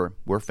 remember,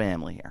 we're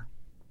family here.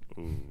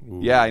 Ooh.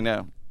 Yeah, I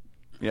know.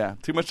 Yeah,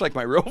 too much like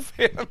my real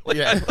family.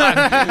 Yeah.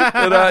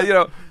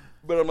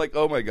 But I'm like,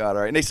 oh my God,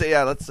 all right. And they say,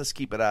 yeah, let's just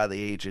keep it out of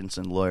the agents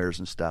and lawyers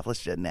and stuff.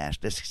 Let's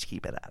just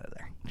keep it out of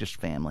there. Just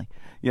family.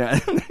 Yeah,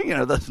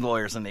 those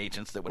lawyers and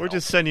agents that would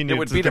just sending you. It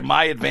would be to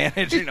my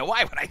advantage.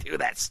 Why would I do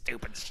that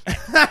stupid shit?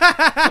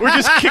 We're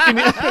just kicking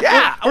you.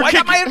 Yeah, I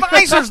got my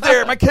advisors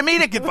there. My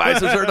comedic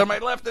advisors are to my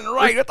left and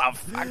right. What the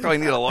fuck do I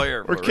need a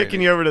lawyer for? We're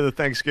kicking you over to the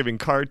Thanksgiving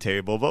card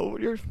table, but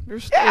you're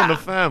still in the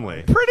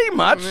family. Pretty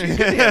much.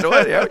 Yeah,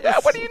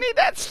 what do you need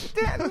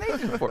that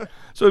agent for?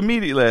 So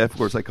immediately, of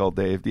course, I called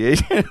Dave, the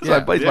agent. So I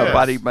placed my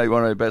buddy,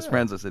 one of my best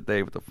friends. I said,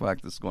 Dave, what the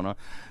fuck is going on?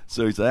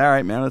 So he said, all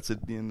right, man, let's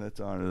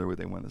honor what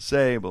they want to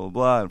say, blah, blah,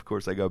 blah. And of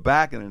course, I go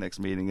back in the next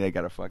meeting. They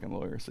got a fucking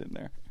lawyer sitting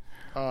there.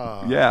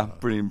 Yeah,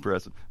 pretty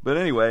impressive. But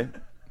anyway.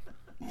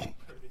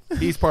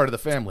 He's part of the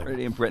family.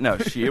 Pretty impressive. No,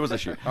 it was a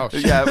she. Oh,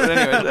 shit. Yeah, but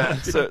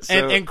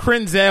anyway. And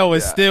Krenzel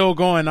is still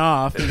going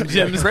off. And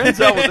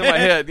Krenzel was in my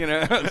head,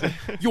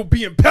 You'll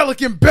be in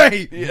Pelican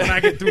Bay when I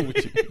get through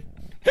with you.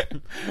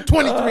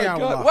 23 hours.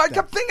 Well, I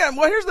kept thinking,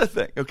 here's the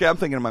thing. Okay, I'm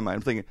thinking in my mind.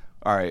 I'm thinking,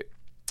 all right,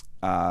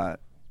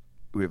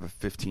 we have a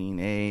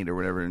 15-8 or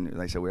whatever. And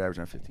like I said, we average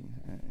on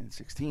 15 and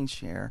 16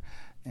 share.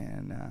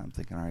 And I'm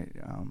thinking, all right,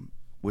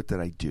 what did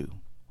I do?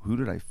 Who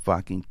did I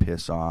fucking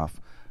piss off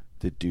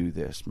to do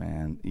this,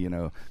 man?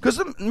 Because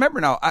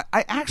remember now,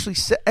 I actually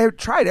said,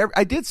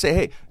 I did say,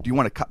 hey, do you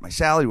want to cut my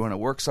salary? Do you want to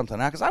work something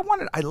out? Because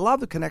I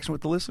love the connection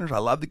with the listeners. I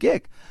love the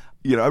gig.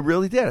 I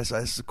really did. I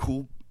said, this is a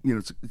cool.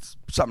 It's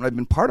something I've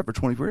been part of for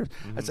 24 years.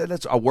 Mm-hmm. I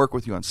said, I'll work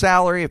with you on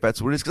salary if that's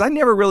what it is. Because I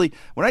never really,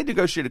 when I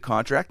negotiate a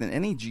contract, and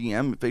any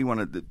GM, if they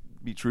wanted to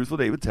be truthful,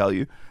 they would tell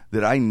you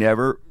that I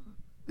never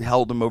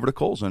held them over the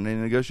coals on any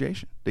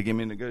negotiation. They gave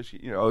me a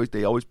negotiation.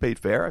 They always paid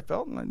fair, I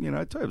felt. And, I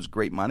tell you, it was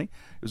great money.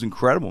 It was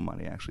incredible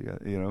money, actually.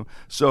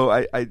 So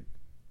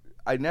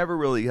I never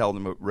really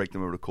raked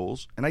them over the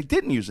coals, and I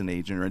didn't use an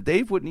agent. Or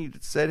Dave wouldn't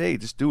have said, "Hey,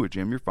 just do it,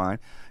 Jim. You're fine."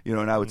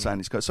 And I would sign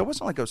these contracts. So it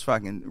wasn't like I was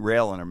fucking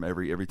railing him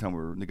every time we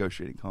were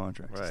negotiating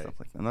contracts and stuff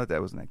like that. Not that I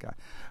wasn't that guy,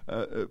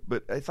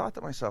 but I thought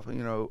to myself,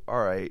 all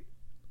right,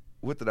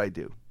 what did I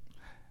do?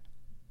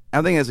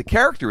 I'm thinking as a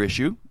character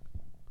issue,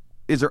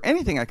 is there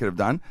anything I could have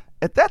done?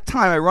 At that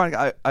time,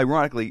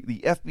 ironically, the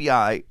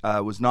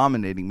FBI was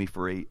nominating me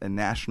for a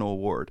national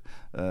award,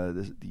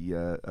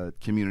 the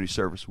Community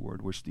Service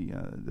Award, which the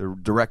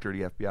director of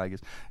the FBI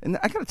gets. And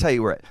I got to tell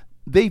you,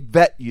 they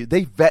vet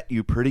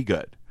you pretty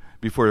good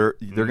before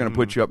they're going to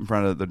put you up in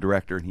front of the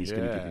director, and he's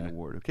going to give you an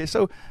award. Okay,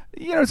 so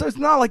so it's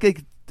not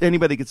like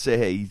anybody could say,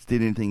 hey, he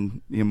did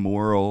anything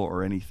immoral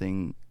or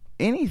anything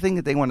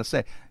that they want to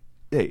say.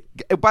 Hey,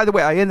 by the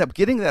way, I ended up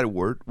getting that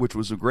award, which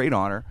was a great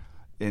honor.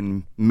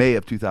 In May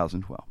of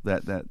 2012,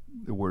 that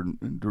award,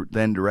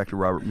 then director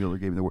Robert Mueller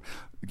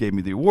gave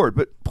me the award.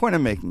 But point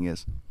I'm making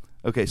is,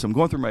 okay, so I'm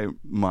going through my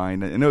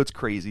mind. I know it's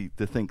crazy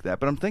to think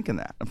that, but I'm thinking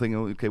that. I'm thinking,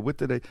 okay, what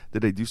did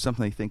I do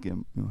something I think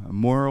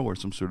immoral or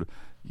some sort of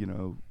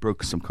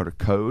broke some kind of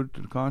code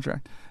to the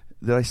contract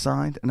that I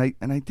signed, and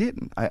I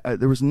didn't.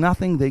 There was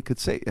nothing they could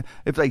say.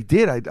 If I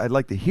did, I'd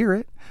like to hear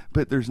it,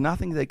 but there's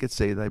nothing they could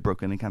say that I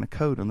broke any kind of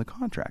code on the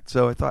contract.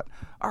 So I thought,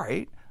 all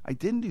right, I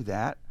didn't do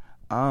that.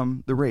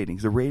 The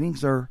ratings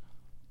are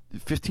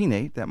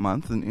 15.8 that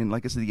month, and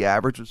like I said, the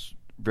average was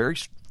very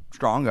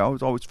strong. I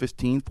was always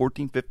 15,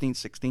 14, 15,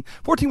 16.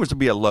 14 was to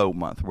be a low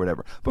month or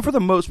whatever, but for the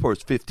most part,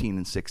 it's 15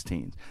 and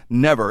 16.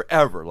 Never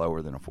ever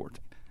lower than a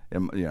 14,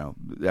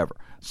 ever.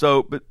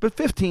 So, but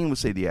 15 would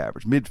say the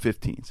average, mid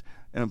 15s,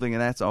 and I'm thinking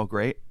that's all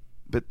great,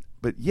 but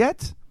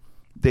yet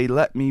they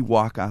let me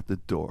walk out the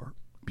door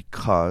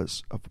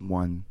because of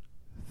one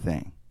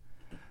thing.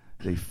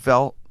 They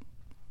felt,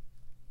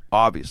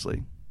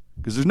 obviously.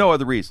 Because there's no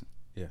other reason,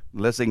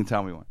 unless they can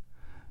tell me one.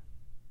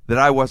 that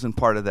I wasn't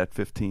part of that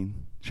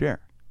 15 share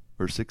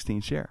or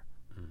 16 share.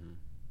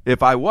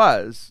 If I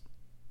was,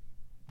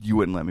 you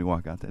wouldn't let me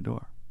walk out that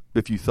door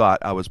if you thought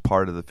I was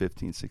part of the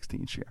 15,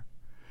 16 share.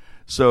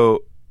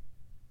 So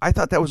I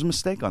thought that was a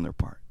mistake on their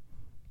part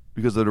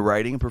because of the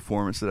writing and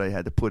performance that I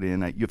had to put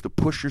in. You have to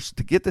push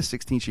to get the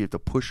 16 share, you have to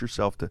push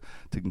yourself to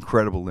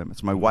incredible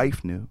limits. My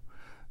wife knew.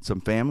 Some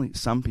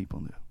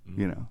people knew.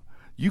 You know,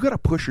 you got to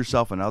push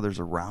yourself and others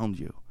around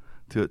you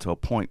to a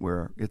point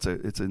where it's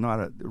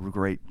not a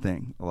great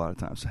thing a lot of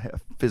times,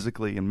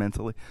 physically and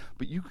mentally.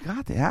 But you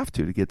have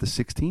to get the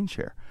 16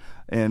 share,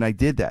 and I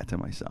did that to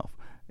myself.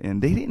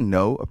 And they didn't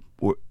know,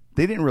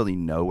 they didn't really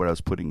know what I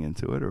was putting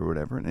into it or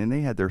whatever, and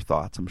they had their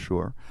thoughts, I'm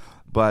sure.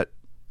 But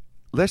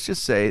let's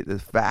just say the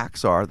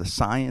facts are, the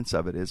science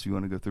of it is, if you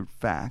want to go through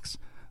facts,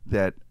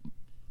 that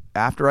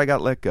after I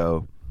got let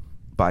go,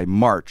 by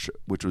March,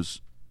 which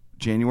was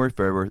January,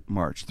 February,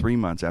 March, 3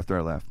 months after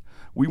I left,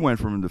 we went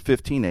from the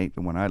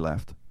 15.8 when I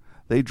left.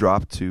 They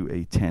dropped to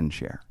a 10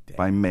 share. Damn.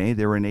 By May,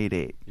 they were an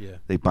 8.8. Yeah.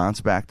 They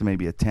bounced back to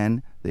maybe a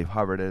 10. They've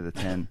hovered at a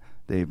 10.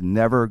 They've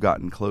never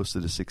gotten close to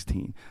the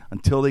 16.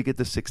 Until they get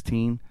to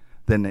 16,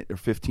 then they're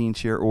 15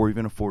 share or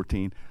even a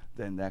 14,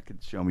 then that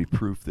could show me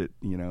proof that,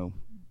 you know,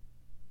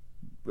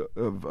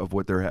 of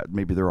what they're at,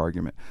 maybe their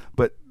argument.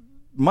 But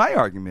my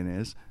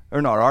argument is,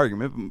 or not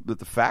argument, but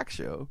the facts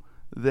show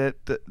that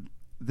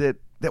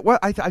what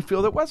I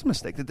feel that was a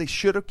mistake, that they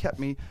should have kept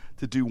me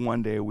to do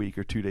 1 day a week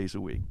or 2 days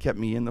a week, kept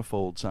me in the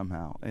fold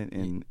somehow,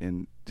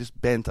 and just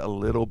bent a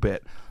little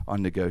bit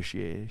on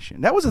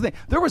negotiation. That was the thing.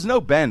 There was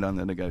no bend on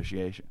the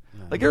negotiation.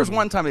 Like there was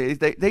one time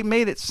they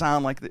made it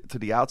sound like to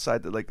the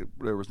outside that like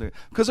there was no,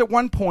 because at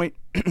one point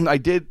I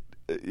did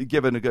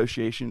give a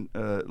negotiation,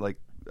 like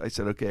I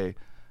said, okay,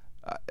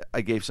 I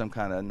gave some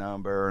kind of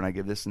number, and I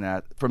gave this and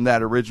that from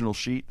that original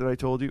sheet that I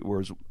told you,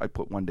 whereas I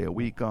put 1 day a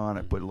week on,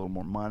 I put a little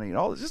more money, and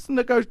all this, just a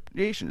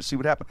negotiation to see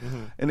what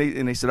happened. And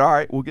they said, all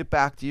right, we'll get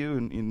back to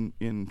you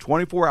in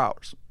 24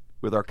 hours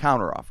with our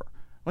counter offer.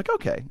 I'm like,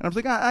 okay. And I was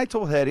like, I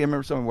told Hetty, I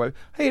remember telling my wife,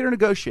 hey, they're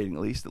negotiating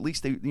at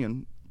least they,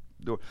 you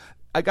know.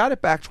 I got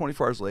it back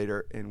 24 hours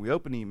later, and we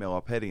opened the email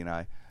up, Hetty and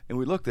I, and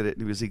we looked at it,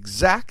 and it was the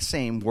exact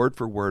same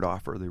word-for-word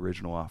offer, the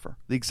original offer,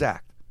 the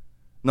exact.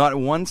 Not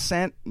 1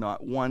 cent,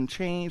 not one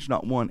change,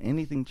 not one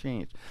anything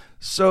changed.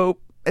 So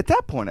at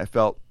that point, I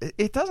felt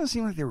it doesn't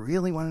seem like they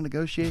really want to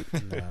negotiate.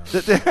 It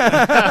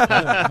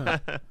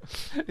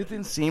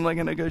didn't seem like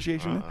a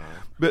negotiation.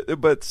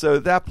 But so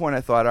at that point,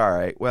 I thought, all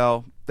right,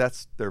 well,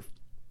 that's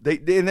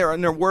in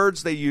their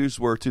words they used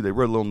were too. They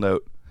wrote a little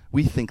note.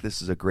 We think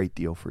this is a great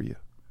deal for you.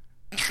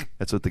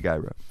 That's what the guy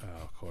wrote.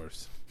 Oh, of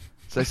course.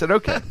 So I said,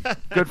 okay,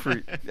 good for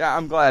you. Yeah,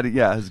 I'm glad.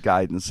 Yeah, his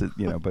guidance,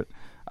 you know, but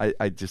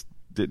I just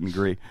didn't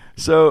agree.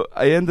 So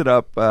I ended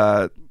up,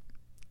 I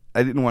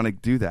didn't want to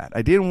do that.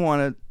 I didn't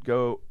want to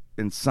go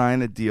and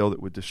sign a deal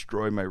that would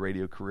destroy my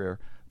radio career,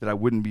 that I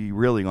wouldn't be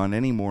really on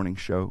any morning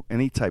show,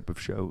 any type of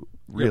show,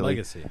 really. Your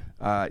legacy.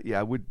 Yeah,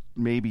 I would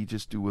maybe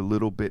just do a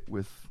little bit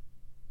with,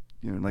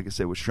 you know, like I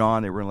said, with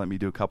Sean. They were going to let me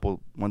do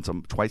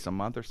twice a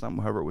month or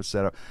something, however it was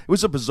set up. It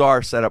was a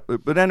bizarre setup.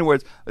 But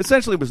anyways,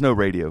 essentially it was no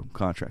radio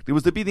contract. It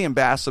was to be the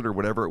ambassador,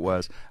 whatever it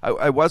was.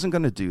 I wasn't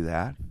going to do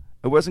that.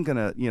 I wasn't going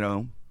to, you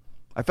know,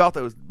 I felt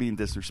I was being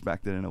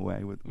disrespected in a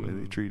way with the way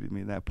they treated me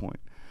at that point.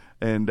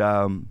 And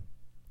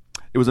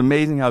it was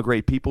amazing how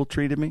great people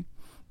treated me.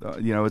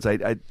 You know,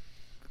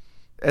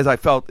 as I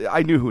felt,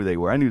 I knew who they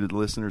were. I knew the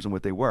listeners and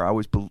what they were. I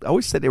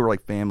always said they were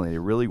like family. They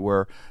really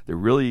were. They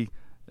really,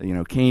 you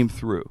know, came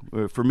through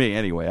for me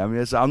anyway. I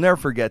mean, I'll never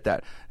forget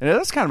that. And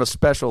that's kind of a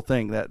special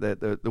thing, that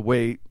the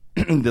way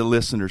the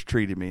listeners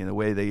treated me and the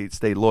way they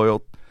stayed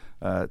loyal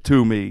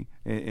to me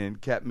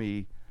and kept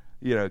me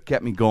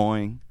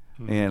going.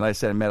 And like I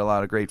said, I met a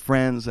lot of great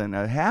friends, and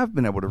I have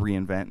been able to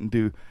reinvent and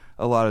do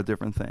a lot of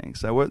different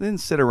things. I didn't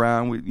sit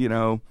around. We, you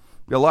know,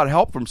 got a lot of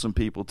help from some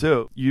people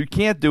too. You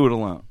can't do it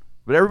alone.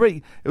 But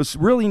everybody, it was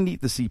really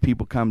neat to see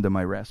people come to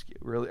my rescue,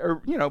 really,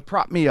 or, you know,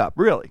 prop me up,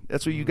 really.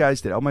 That's what you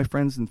guys did. All my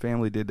friends and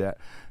family did that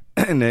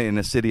in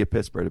the city of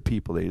Pittsburgh. The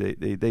people,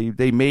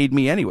 they made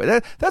me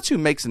anyway. That's who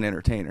makes an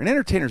entertainer. An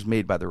entertainer's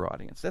made by their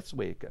audience. That's the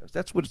way it goes.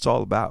 That's what it's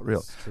all about,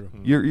 really.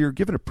 You're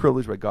given a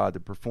privilege by God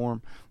to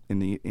perform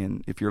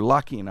if you're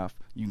lucky enough,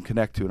 you can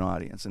connect to an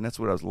audience. And that's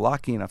what I was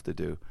lucky enough to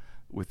do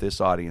with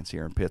this audience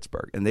here in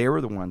Pittsburgh. And they were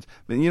the ones.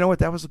 But you know what?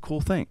 That was the cool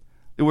thing.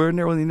 It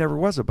really never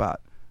was about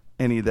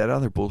any of that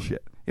other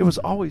bullshit. It was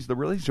always, the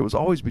relationship was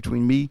always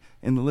between me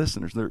and the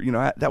listeners. You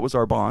know, that was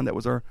our bond. That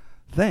was our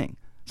thing.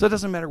 So it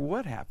doesn't matter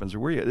what happens or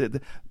where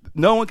you.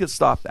 No one could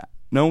stop that.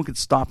 No one could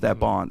stop that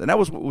bond. And that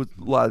was what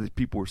a lot of the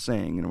people were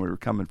saying. You know, when we were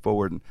coming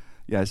forward and,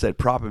 yeah, I said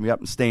propping me up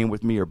and staying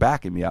with me or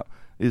backing me up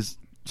is,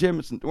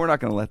 Jim, we're not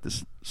going to let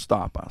this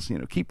stop us. You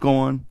know, keep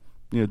going.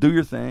 You know, do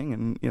your thing,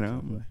 and you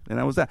know, and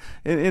that was that.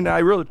 And I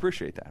really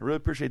appreciate that. I really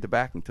appreciate the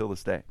backing till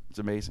this day. It's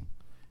amazing.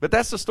 But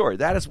that's the story.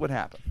 That is what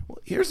happened. Well,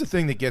 here's the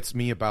thing that gets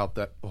me about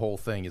that whole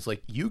thing is,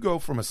 like, you go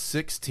from a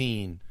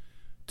 16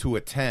 to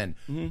a 10.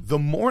 Mm-hmm. The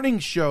morning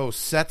show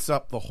sets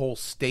up the whole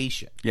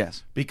station.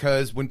 Yes.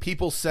 Because when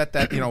people set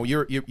that, you know,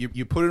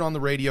 you put it on the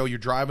radio, you're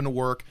driving to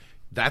work,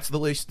 That's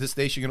the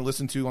station you're going to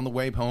listen to on the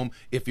way home.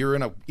 If you're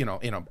in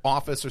an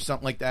office or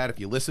something like that, if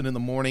you listen in the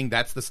morning,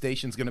 that's the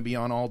station's going to be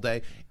on all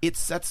day. It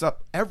sets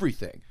up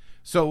everything.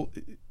 So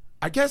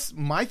I guess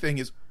my thing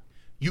is,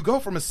 you go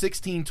from a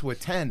 16 to a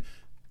 10,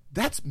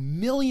 that's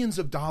millions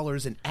of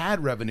dollars in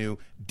ad revenue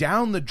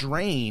down the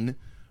drain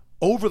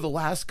over the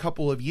last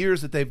couple of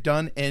years that they've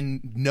done,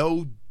 and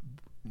no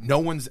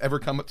one's ever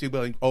come up to you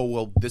like, oh,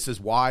 well, this is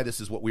why,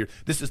 this is what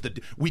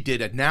we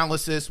did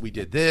analysis, we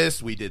did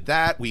this, we did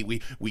that,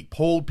 we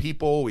polled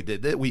people, we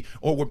did that,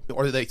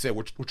 or they say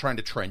we're trying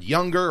to trend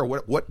younger, or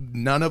what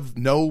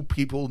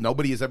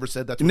nobody has ever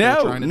said that's what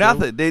they're trying to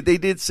nothing. do. They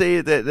did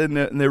say that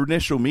in their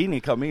initial meeting,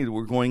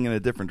 we're going in a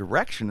different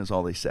direction, is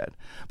all they said.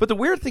 But the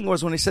weird thing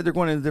was when they said they're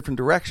going in a different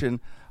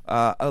direction,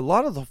 a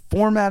lot of the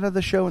format of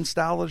the show and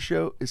style of the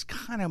show is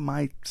kind of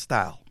my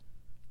style.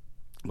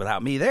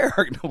 Without me there,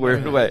 no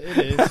weird way. It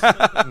is.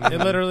 It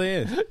literally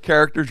is.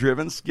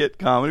 Character-driven skit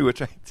comedy,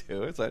 which I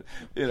do. It's like,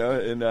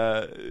 and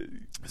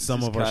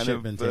some of our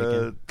shit been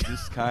taken.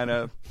 Just kind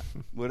of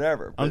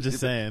whatever. I'm just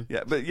saying.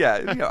 Yeah, but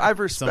yeah, I have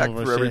respect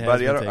for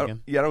everybody. I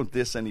don't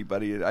diss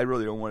anybody. I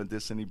really don't want to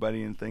diss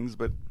anybody in things,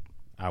 but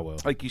I will.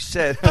 Like you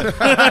said, but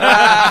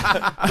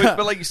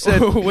like you said,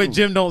 when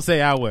Jim don't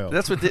say I will.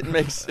 That's what didn't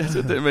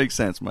make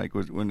sense, Mike.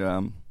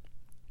 When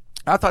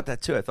I thought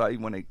that too. I thought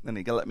when they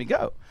let me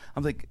go,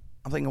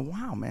 I'm thinking,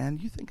 wow, man,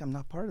 you think I'm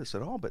not part of this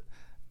at all, but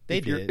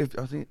they did. This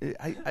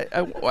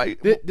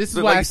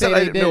is why I say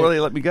they did. They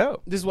let me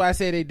go. This is why I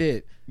say they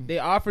did. They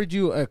offered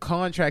you a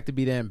contract to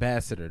be the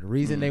ambassador. The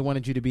reason they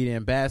wanted you to be the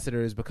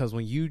ambassador is because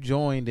when you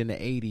joined in the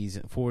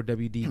 80s for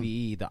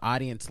WDVE, the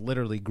audience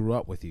literally grew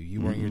up with you.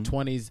 You were in your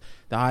 20s.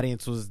 The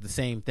audience was the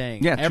same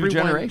thing. Yeah, two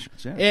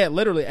generations. Yeah,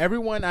 literally.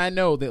 Everyone I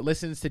know that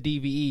listens to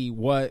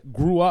DVE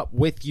grew up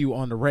with you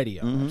on the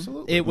radio.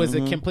 Absolutely. It was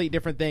a complete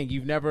different thing.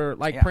 You've never,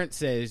 like Prince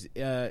says,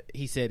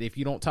 he said, if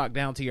you don't talk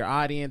down to your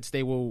audience,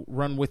 they will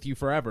run with you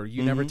forever.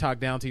 You never talk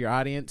down to your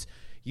audience.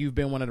 You've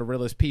been one of the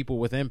realest people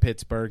within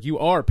Pittsburgh. You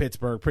are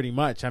Pittsburgh, pretty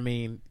much. I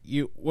mean,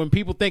 when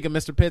people think of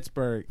Mr.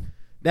 Pittsburgh,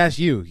 that's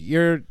you.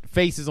 Your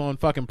face is on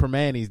fucking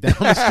Permanis down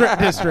the Strip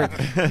District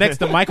next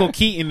to Michael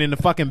Keaton in the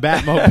fucking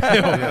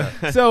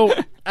Batmobile. So,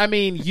 I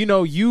mean,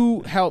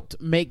 you helped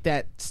make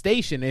that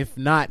station, if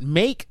not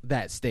make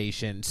that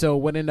station. So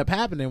what ended up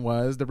happening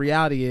was, the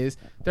reality is,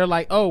 they're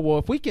like, oh, well,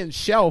 if we can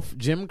shelf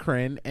Jim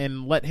Krenn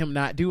and let him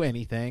not do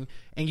anything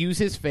and use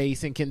his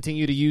face and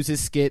continue to use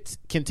his skits,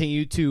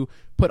 continue to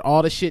put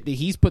all the shit that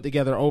he's put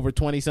together over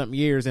 20-something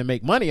years and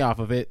make money off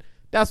of it,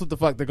 that's what the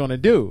fuck they're going to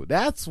do.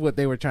 That's what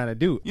they were trying to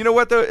do. You know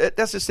what, though?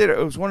 That's just it. It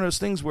was one of those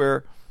things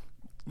where,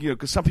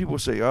 because some people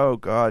say, oh,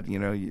 God, you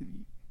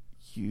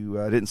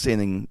didn't say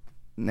anything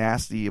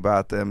nasty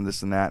about them,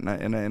 this and that.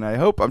 And I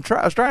hope, I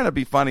was trying to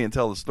be funny and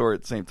tell the story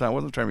at the same time. I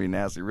wasn't trying to be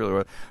nasty,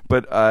 really.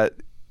 But I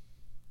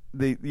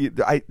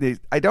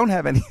don't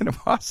have any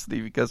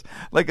animosity because,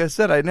 like I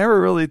said, I never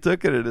really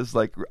took it as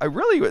like, I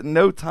really, at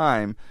no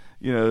time,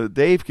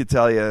 Dave could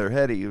tell you, or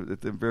Hetty, at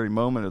the very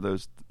moment of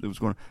those that was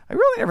going, I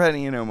really never had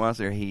any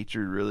animosity or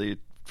hatred really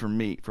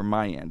from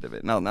my end of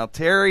it. Now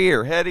Terry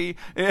or Hetty,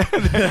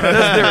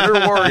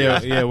 they're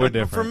warriors. Yeah, we're different.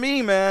 But for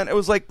me, man, it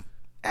was like,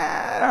 all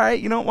right,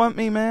 you don't want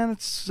me, man.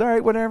 It's all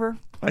right, whatever.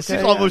 It's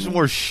almost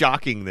more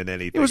shocking than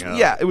anything else.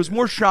 Yeah, it was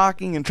more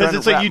shocking and trying to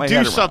wrap my head around. Because it's like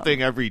you do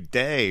something every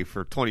day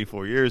for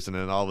 24 years, and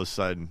then all of a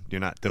sudden you're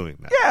not doing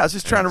that. Yeah, I was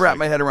just trying to wrap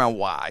my head around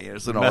why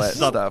and all that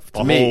stuff.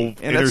 To me,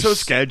 and it's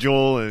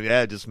schedule, and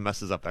it just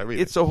messes up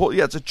everything. It's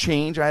it's a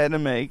change I had to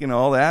make and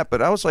all that.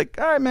 But I was like,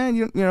 all right, man,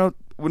 you know,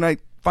 when I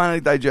finally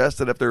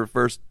digested after the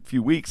first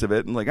few weeks of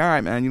it, and like, all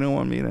right, man, you don't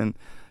want me, then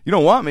you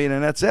don't want me,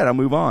 then that's it. I'll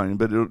move on.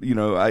 But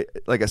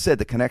like I said,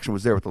 the connection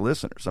was there with the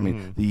listeners. I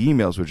mean, the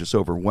emails were just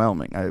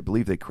overwhelming. I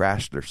believe they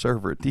crashed their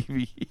server at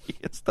DVE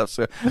and stuff.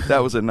 So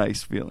that was a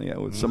nice feeling. Yeah,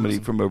 when somebody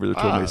from over there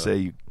told me to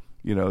say,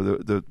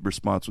 the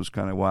response was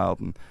kind of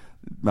wild and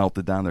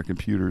melted down their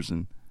computers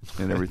and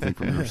everything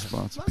from the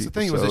response. That's people. The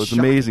thing. So it was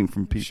amazing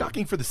from people.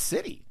 Shocking for the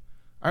city.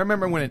 I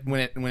remember when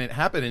it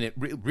happened and it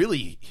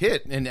really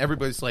hit, and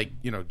everybody's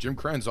like, Jim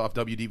Krenn's off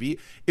WDV.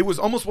 It was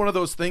almost one of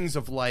those things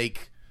of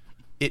like,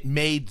 it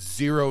made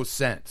zero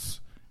sense.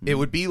 It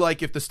would be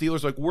like if the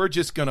Steelers we're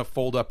just gonna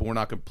fold up and we're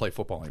not gonna play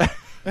football anymore.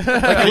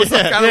 It was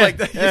kind of like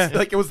that.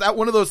 Like it was that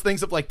one of those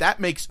things of like that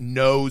makes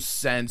no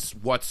sense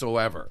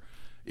whatsoever.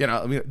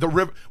 I mean, the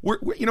river. We're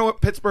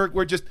Pittsburgh.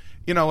 We're just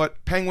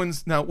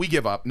Penguins. No, we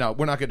give up. No,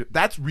 we're not gonna.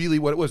 That's really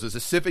what it was. It's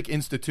a civic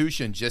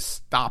institution just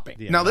stopping.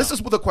 Yeah, now this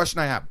is the question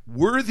I have: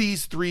 were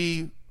these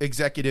three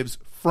executives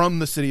from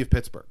the city of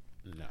Pittsburgh?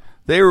 No.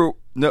 They were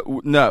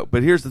no,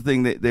 but here's the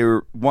thing: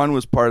 one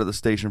was part of the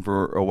station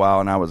for a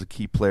while, and I was a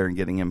key player in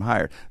getting him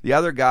hired. The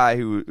other guy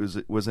who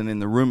wasn't in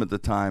the room at the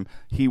time,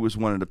 he was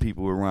one of the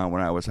people who were around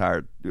when I was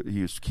hired.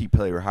 He was a key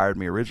player who hired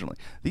me originally.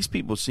 These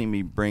people see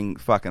me bring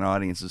fucking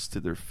audiences to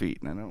their feet,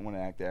 and I don't want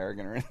to act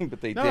arrogant or anything, but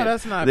they did.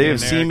 That's not. They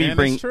have seen me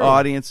bring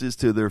audiences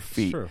to their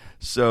feet. True.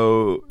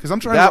 So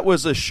that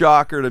was a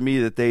shocker to me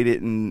that they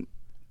didn't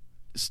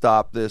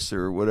stop this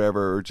or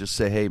whatever, or just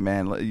say, hey,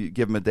 man, you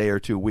give him a day or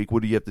 2 a week.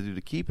 What do you have to do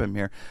to keep him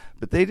here?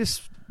 But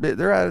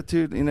their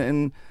attitude,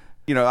 and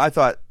I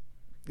thought,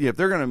 if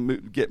they're going to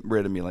get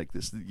rid of me like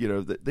this,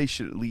 they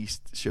should at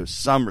least show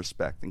some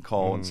respect and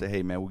call and say,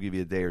 hey, man, we'll give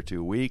you a day or 2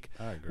 a week.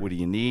 I agree. What do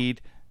you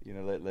need?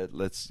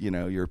 Let's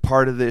you're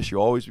part of this.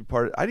 You'll always be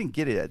part of it. I didn't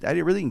get it. I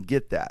really didn't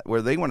get that.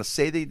 Where they want to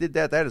say they did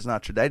that, that is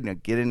not true. I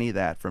didn't get any of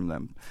that from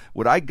them.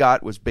 What I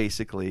got was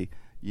basically,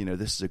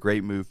 this is a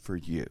great move for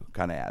you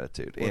kind of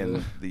attitude.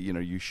 And,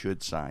 you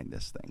should sign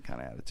this thing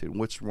kind of attitude.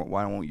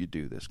 Why won't you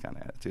do this kind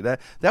of attitude?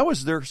 That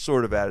was their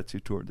sort of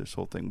attitude toward this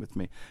whole thing with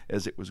me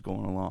as it was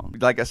going along.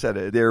 Like I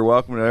said, they were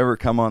welcome to ever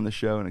come on the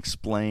show and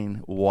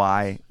explain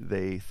why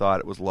they thought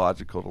it was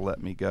logical to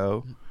let me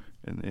go.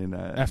 And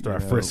after I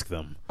frisk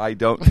them. I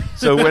don't.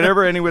 So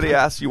whenever anybody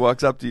asks you,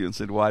 walks up to you and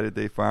said, why did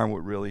they fire him,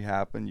 what really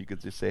happened, you could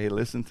just say, hey,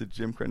 listen to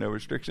Jim Crenn, No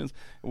Restrictions.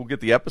 And we'll get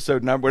the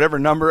episode number, whatever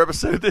number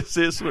episode this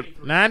is.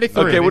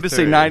 93. Okay, we'll just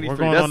say 93. We're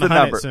going That's on the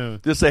 100 number.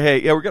 soon. Just say,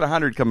 hey, we're got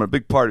 100 coming, a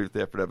big party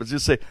after that. But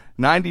just say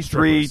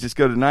 93. Strippers. Just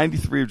go to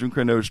 93 of Jim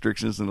Crenn, No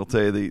Restrictions, and it'll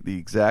tell you the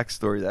exact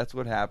story. That's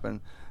what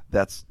happened.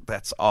 That's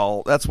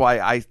all. That's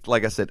why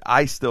like I said,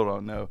 I still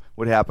don't know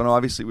what happened.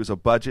 Obviously, it was a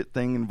budget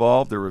thing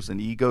involved. There was an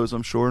egos,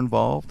 I'm sure,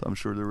 involved. I'm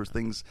sure there was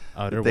things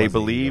that they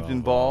believed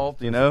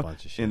involved, and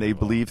they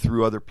believed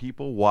through other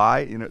people.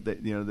 Why,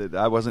 that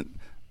I wasn't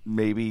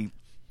maybe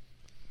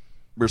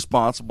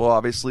responsible.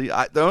 Obviously,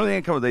 the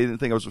only thing they didn't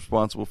think I was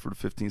responsible for the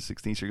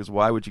 15-16 share. Because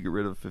why would you get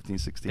rid of the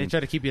 15-16? They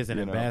try to keep you as an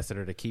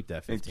ambassador to keep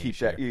that 15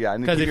 share.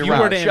 Because if you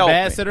were the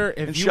ambassador,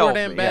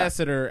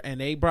 and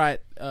they brought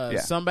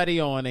somebody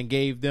on and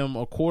gave them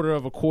a quarter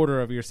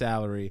of your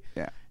salary,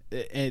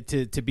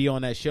 to be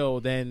on that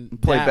show, then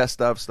play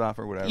best of stuff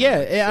or whatever.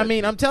 Yeah, I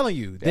mean, I'm telling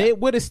you, they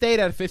would have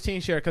stayed at a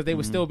 15 share because they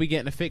would still be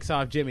getting a fix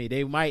off Jimmy.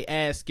 They might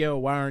ask, "Yo,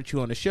 why aren't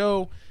you on the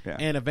show?"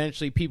 And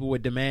eventually, people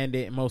would demand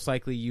it, and most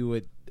likely you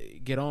would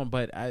get on.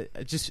 But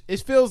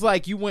it feels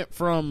like you went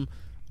from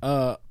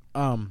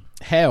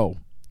hell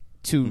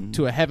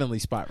to a heavenly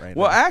spot right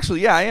now. Well,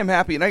 actually, I am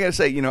happy, and I got to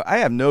say, I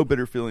have no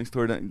bitter feelings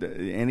toward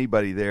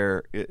anybody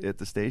there at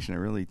the station. I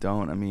really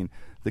don't. I mean,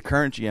 the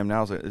current GM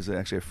now is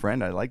actually a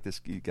friend. I like this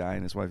guy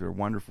and his wife. They're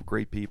wonderful,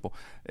 great people,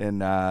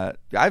 and I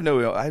have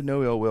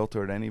no ill will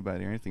toward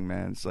anybody or anything,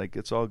 man. It's like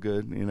it's all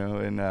good,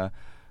 and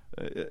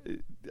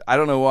I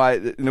don't know why.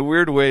 In a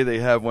weird way, they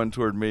have one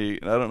toward me,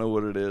 and I don't know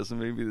what it is. And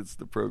maybe it's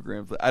the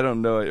program. I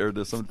don't know, or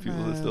there's some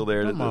people that are still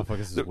there.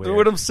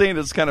 What I'm saying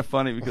is kind of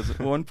funny because at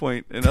one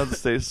point, and I'll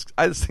just say,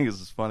 I just think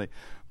this is funny.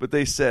 But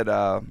they said,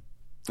 I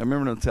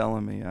remember them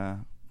telling me,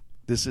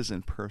 "This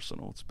isn't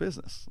personal; it's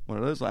business." One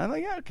of those. I'm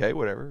like, "Yeah, okay,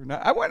 whatever."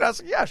 Now, I went. I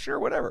was like, "Yeah, sure,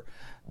 whatever."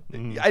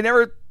 I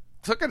never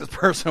took it as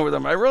personal with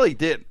them. I really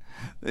didn't.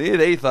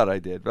 They thought I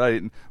did, but I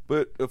didn't.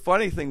 But the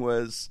funny thing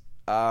was.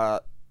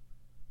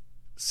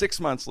 6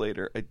 months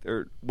later,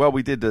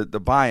 we did the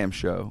Byam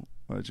show,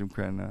 Jim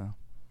Crenn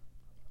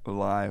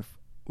live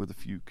with a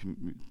few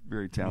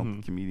very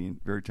talented comedian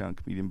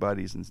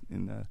buddies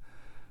and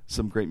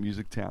some great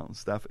music talent and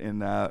stuff.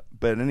 And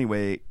but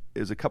anyway, it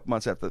was a few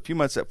months after, 4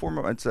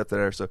 months after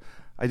that or so.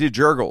 I did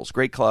Jurgles,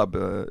 great club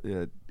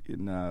in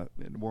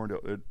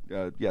Warrendale,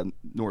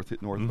 north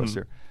of us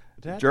here.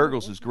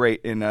 Jurgles is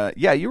great, and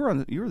you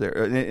were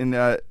there. And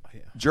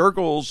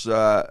Jurgles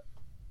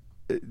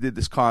did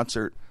this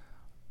concert.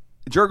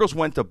 Jurgles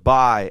went to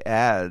buy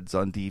ads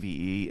on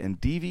DVE, and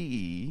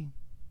DVE,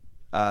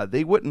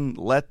 they wouldn't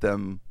let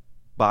them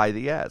buy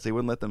the ads. They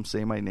wouldn't let them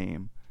say my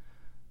name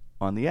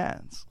on the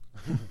ads.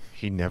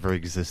 He never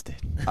existed.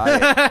 He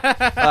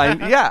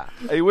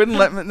wouldn't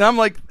let me. And I'm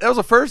like, that was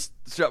the first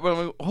show.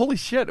 I'm like, holy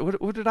shit,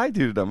 what did I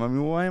do to them? I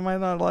mean, why am I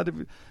not allowed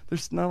to?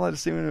 There's not allowed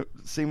to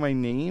say my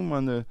name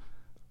on the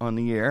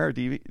air.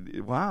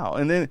 DVE. Wow.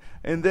 And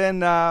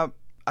then.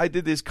 I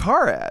did these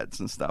car ads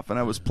and stuff, and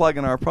I was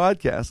plugging our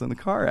podcast in the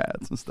car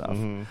ads and stuff.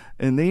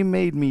 And they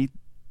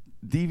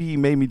DVE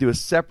made me do a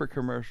separate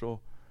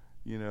commercial,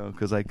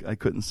 because I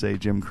couldn't say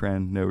Jim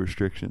Crenn, No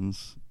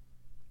Restrictions,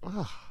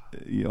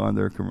 on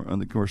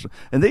the commercial.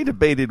 And they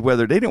debated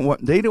whether they didn't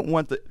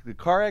want the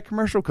car ad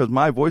commercial because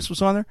my voice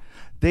was on there.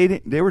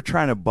 They were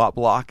trying to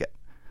block it.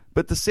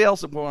 But the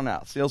sales went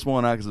out. Sales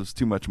went out because it was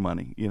too much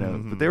money,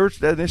 But they were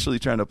initially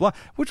trying to block,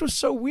 which was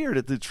so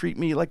weird to treat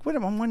me like, what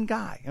am I, one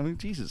guy? I mean,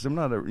 Jesus, I'm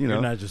not a, You're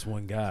not just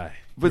one guy.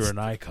 You're an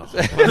icon.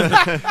 That's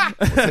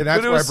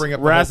why I bring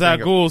up Ra's al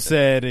Ghul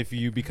said, if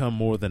you become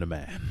more than a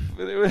man.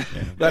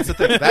 That's the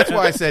thing. That's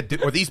why I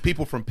said, are these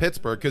people from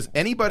Pittsburgh? Because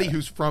anybody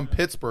who's from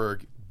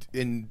Pittsburgh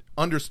and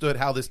understood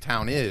how this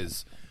town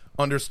is,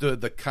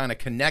 understood the kind of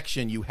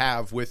connection you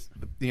have with,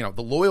 the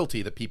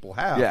loyalty that people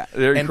have. Yeah,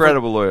 they're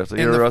incredible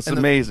loyalty. It's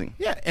amazing.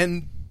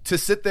 And to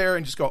sit there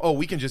and just go, oh,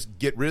 we can just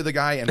get rid of the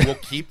guy and we'll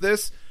keep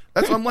this.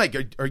 That's what I'm like.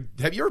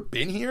 Have you ever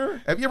been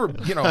here? Have you ever,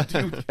 do you know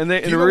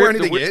where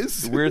anything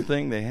is? The weird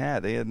thing they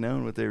had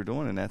known what they were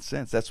doing in that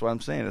sense. That's what I'm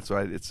saying. That's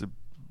why it's a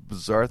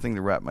bizarre thing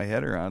to wrap my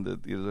head around.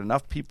 There's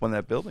enough people in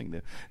that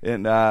building,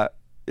 and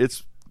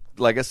it's.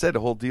 Like I said, the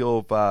whole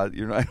deal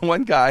of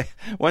one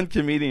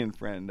comedian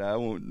friend. I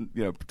won't,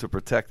 to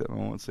protect him, I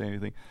won't say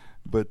anything.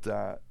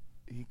 But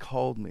he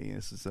called me.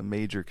 This is a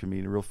major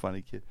comedian, a real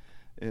funny kid.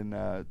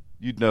 And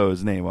you'd know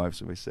his name,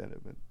 obviously, if I said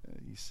it. But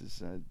he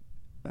says,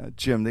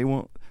 Jim, they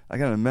won't. I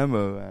got a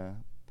memo.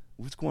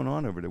 What's going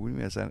on over there? What do you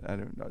mean? I said, I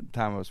don't know. The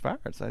time I was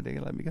fired, so they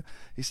let me go.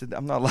 He said,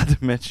 I'm not allowed to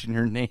mention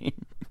your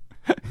name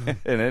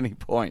at any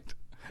point.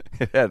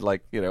 It had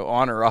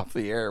on or off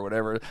the air or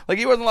whatever. Like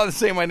he wasn't allowed to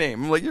say my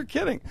name. I'm like, you're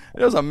kidding.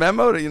 There was a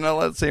memo that you're not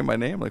allowed to say my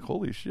name. I'm like,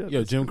 holy shit.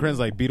 Yo, Jim Cren's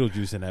like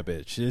Beetlejuice in that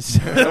bitch.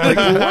 I'm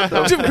like,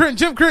 what the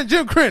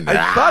Jim Cren.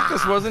 I thought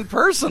this wasn't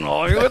personal.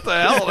 I mean, what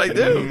the hell did I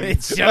do?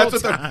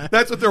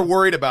 That's what they're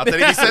worried about. That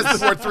if he says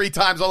the word 3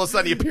 times, all of a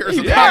sudden he appears.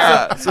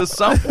 Yeah. So at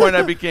some point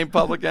I became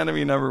public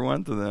enemy number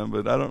 1 to them,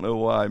 but I don't know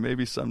why.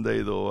 Maybe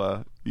someday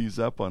they'll ease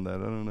up on that.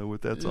 I don't know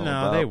what that's all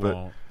about. No, they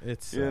won't.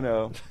 It's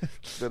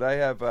but I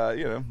have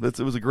it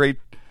was a great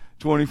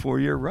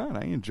 24-year run.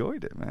 I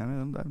enjoyed it,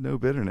 man. I have no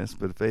bitterness.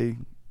 But if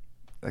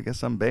I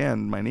guess I'm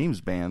banned. My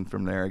name's banned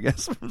from there. I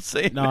guess I'm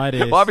saying. No, it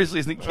is. Well,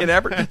 obviously, they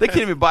can't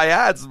even buy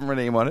ads with my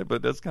name on it.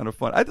 But that's kind of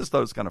fun. I just thought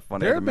it was kind of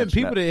funny. There have been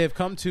people that have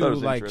come to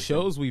like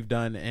shows we've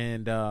done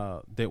and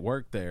that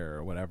work there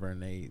or whatever,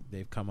 and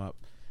they've come up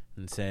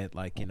and said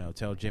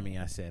tell Jimmy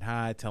I said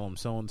hi, tell him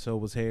so and so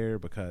was here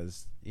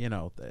because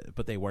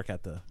but they work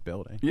at the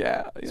building.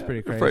 Yeah, it's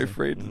pretty crazy.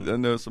 Afraid. I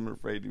know some are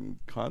afraid to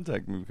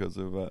contact me because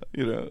of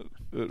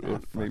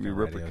maybe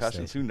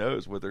repercussions. Who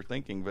knows what they're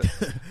thinking? But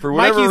for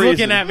whatever Mikey's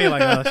reason, looking at me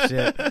like, oh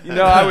shit.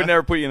 I would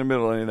never put you in the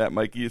middle of any of that,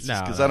 Mikey. It's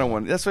just because no. I don't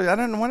want. That's why I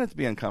don't want it to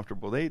be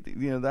uncomfortable. I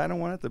don't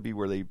want it to be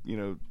where they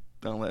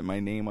don't let my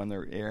name on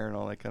their air and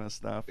all that kind of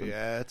stuff. And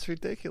yeah, it's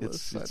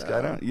ridiculous.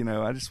 I don't.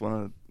 I just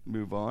want to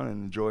move on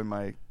and enjoy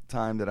my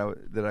time that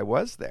I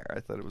was there. I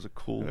thought it was a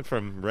cool.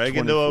 From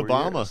Reagan to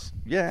Obama. Years.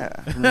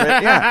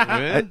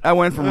 Yeah, I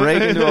went from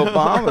Reagan to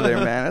Obama there,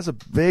 man. That's a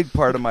big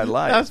part of my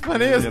life. That's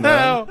funny as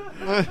hell.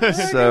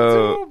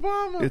 So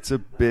it's a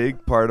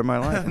big part of my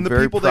life. I'm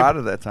very proud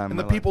of that time. And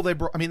the people they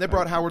brought. I mean, they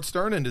brought Howard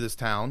Stern into this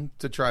town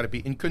to try to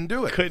be and couldn't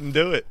do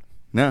it.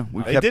 No,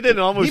 they did it in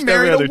almost he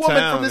married every a other woman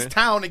town. from this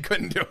town and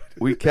couldn't do it.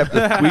 We kept the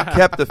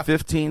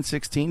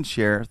 15-16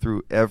 share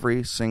through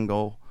every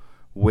single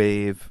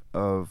wave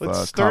of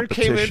Stern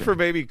competition. came in for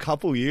maybe a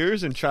couple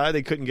years and tried.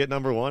 They couldn't get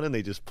number 1 and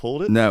they just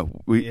pulled it.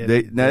 No,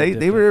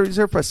 they were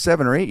reserved for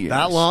 7 or 8 years.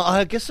 That long?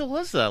 I guess it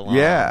was that long.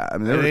 Yeah, I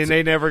mean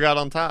they never got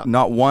on top.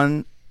 Not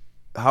one.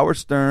 Howard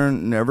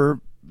Stern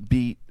never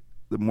beat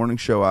the morning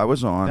show I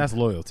was on. That's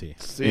loyalty.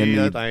 In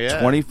the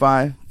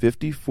 25,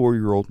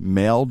 54-year-old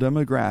male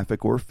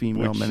demographic or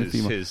female, men and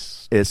female,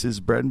 is his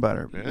bread and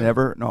butter. Yeah.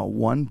 Never, not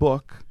one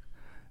book,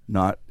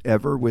 not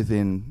ever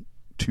within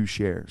 2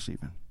 shares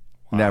even.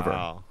 Wow.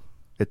 Never.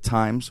 At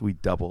times we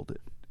doubled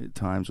it. At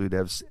times we'd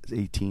have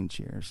 18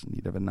 shares and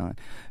you'd have a 9.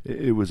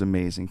 It was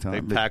amazing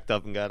time. They packed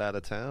up and got out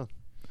of town.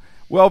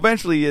 Well,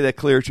 eventually that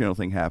Clear Channel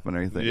thing happened,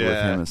 I think, with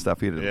him and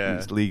stuff. He had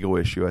a legal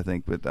issue, I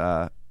think,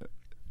 but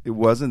it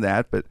wasn't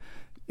that.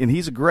 And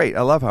he's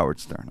I love Howard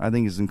Stern. I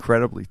think he's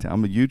incredibly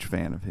talented. I'm a huge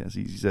fan of his.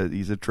 He's a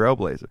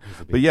trailblazer.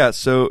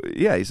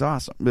 He's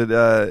awesome. But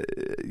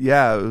it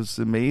was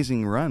an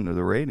amazing run of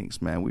the ratings,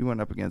 man. We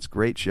went up against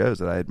great shows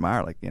that I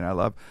admire.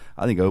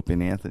 I think Opie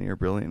and Anthony are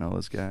brilliant, all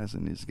those guys.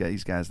 And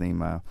these guys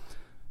named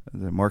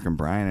Mark and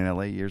Brian in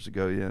L.A. years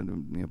ago,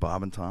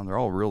 Bob and Tom. They're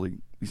all really,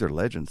 these are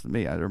legends to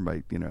me. I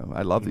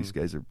love these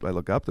guys. I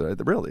look up to them.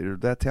 They're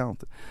that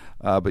talented.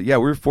 But yeah,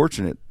 we're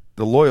fortunate.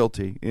 The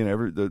loyalty,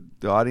 the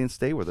audience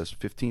stayed with us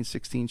 15,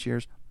 16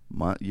 years,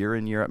 year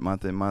in, year out,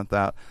 month in, month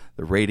out.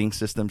 The rating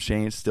system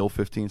changed, still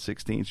 15,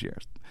 16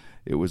 years.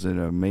 It was an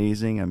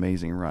amazing,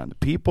 amazing run. The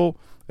people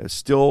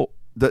still,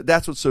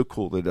 that's what's so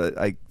cool,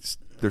 that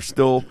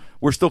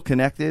we're still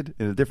connected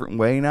in a different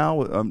way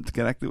now. I'm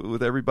connected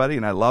with everybody,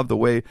 and I love the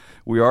way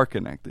we are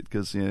connected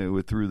because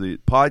through the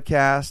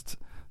podcast,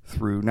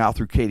 through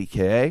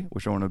KDKA,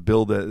 which I want to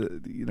build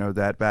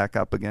that back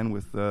up again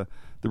with the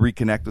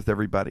reconnect with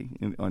everybody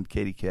on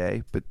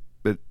KDKA. But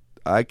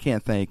I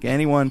can't thank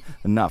anyone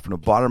enough. From the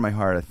bottom of my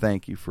heart, I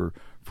thank you for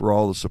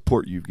all the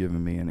support you've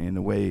given me and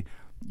the way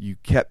you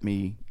kept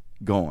me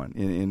going.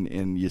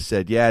 And you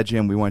said, yeah,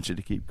 Jim, we want you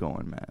to keep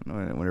going,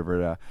 man,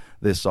 whenever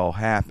this all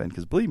happened.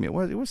 Because believe me, it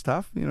was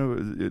tough, to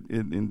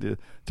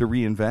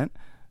reinvent.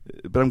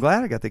 But I'm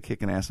glad I got the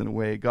kicking ass in a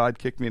way. God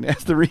kicked me in the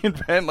ass to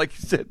reinvent, like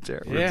you said,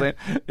 Terry. Yeah.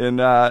 And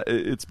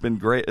it's been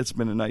great. It's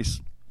been a nice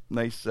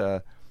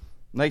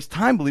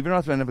time. Believe it or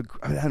not,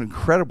 I've had an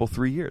incredible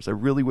 3 years. I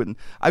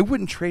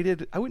wouldn't trade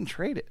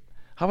it.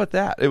 How about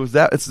that?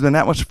 It's been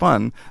that much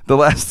fun the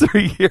last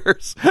 3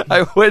 years.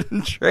 I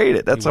wouldn't trade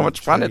it. That's how much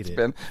fun it's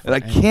been. And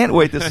I can't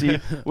wait to see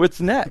what's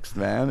next,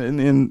 man.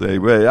 And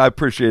I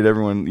appreciate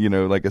everyone,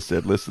 like I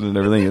said, listening and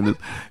everything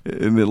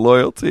and the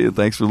loyalty. And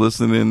thanks for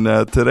listening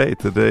today.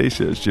 Today's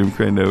show is Jim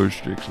Cren No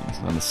Restrictions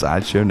on the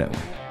Sideshow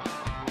Network.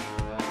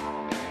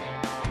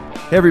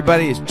 Hey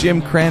everybody, it's Jim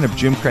Cren of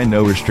Jim Cren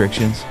No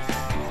Restrictions.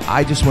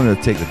 I just wanted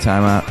to take the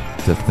time out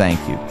to thank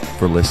you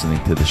for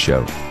listening to the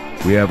show.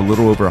 We have a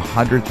little over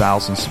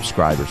 100,000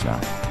 subscribers now,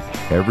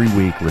 every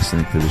week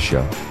listening to the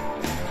show.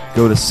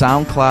 Go to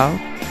SoundCloud,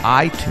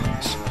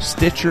 iTunes,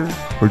 Stitcher,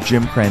 or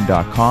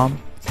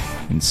JimCren.com.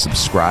 and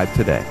subscribe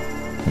today.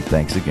 And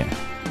thanks again.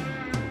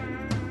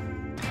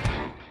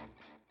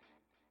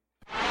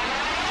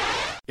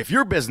 If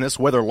your business,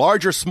 whether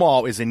large or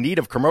small, is in need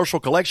of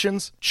commercial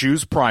collections,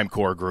 choose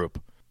Primecore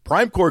Group.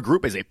 Primecore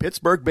Group is a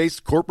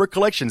Pittsburgh-based corporate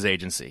collections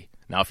agency.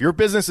 Now, if your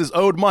business is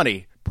owed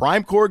money,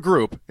 Primecore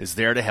Group is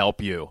there to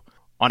help you.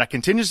 On a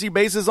contingency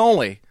basis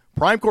only,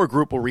 Primecore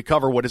Group will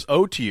recover what is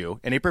owed to you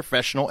in a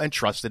professional and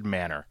trusted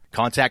manner.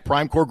 Contact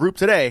Primecore Group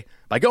today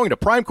by going to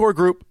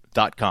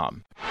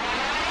primecoregroup.com.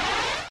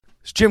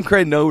 It's Jim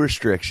Craig, No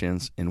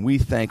Restrictions, and we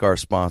thank our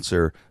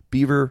sponsor,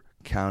 Beaver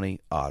County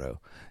Auto.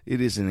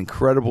 It is an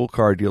incredible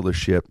car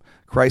dealership.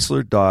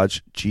 Chrysler,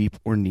 Dodge, Jeep,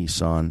 or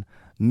Nissan.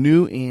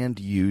 New and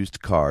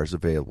used cars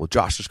available.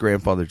 Josh's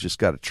grandfather just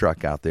got a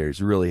truck out there.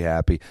 He's really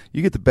happy.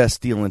 You get the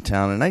best deal in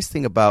town. A nice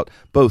thing about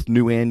both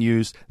new and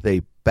used,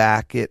 they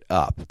back it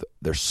up.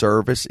 Their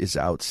service is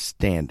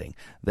outstanding.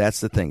 That's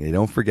the thing. They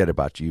don't forget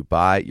about you. You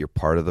buy it, you're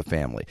part of the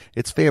family.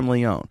 It's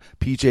family owned.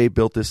 PJ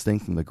built this thing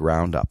from the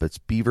ground up. It's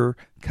Beaver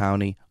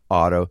County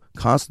Auto,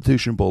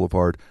 Constitution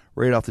Boulevard,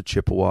 right off the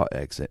Chippewa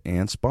exit,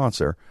 and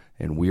sponsor.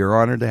 And we are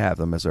honored to have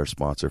them as our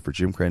sponsor for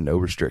Jim Crenn No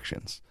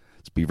Restrictions.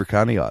 It's Beaver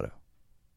County Auto.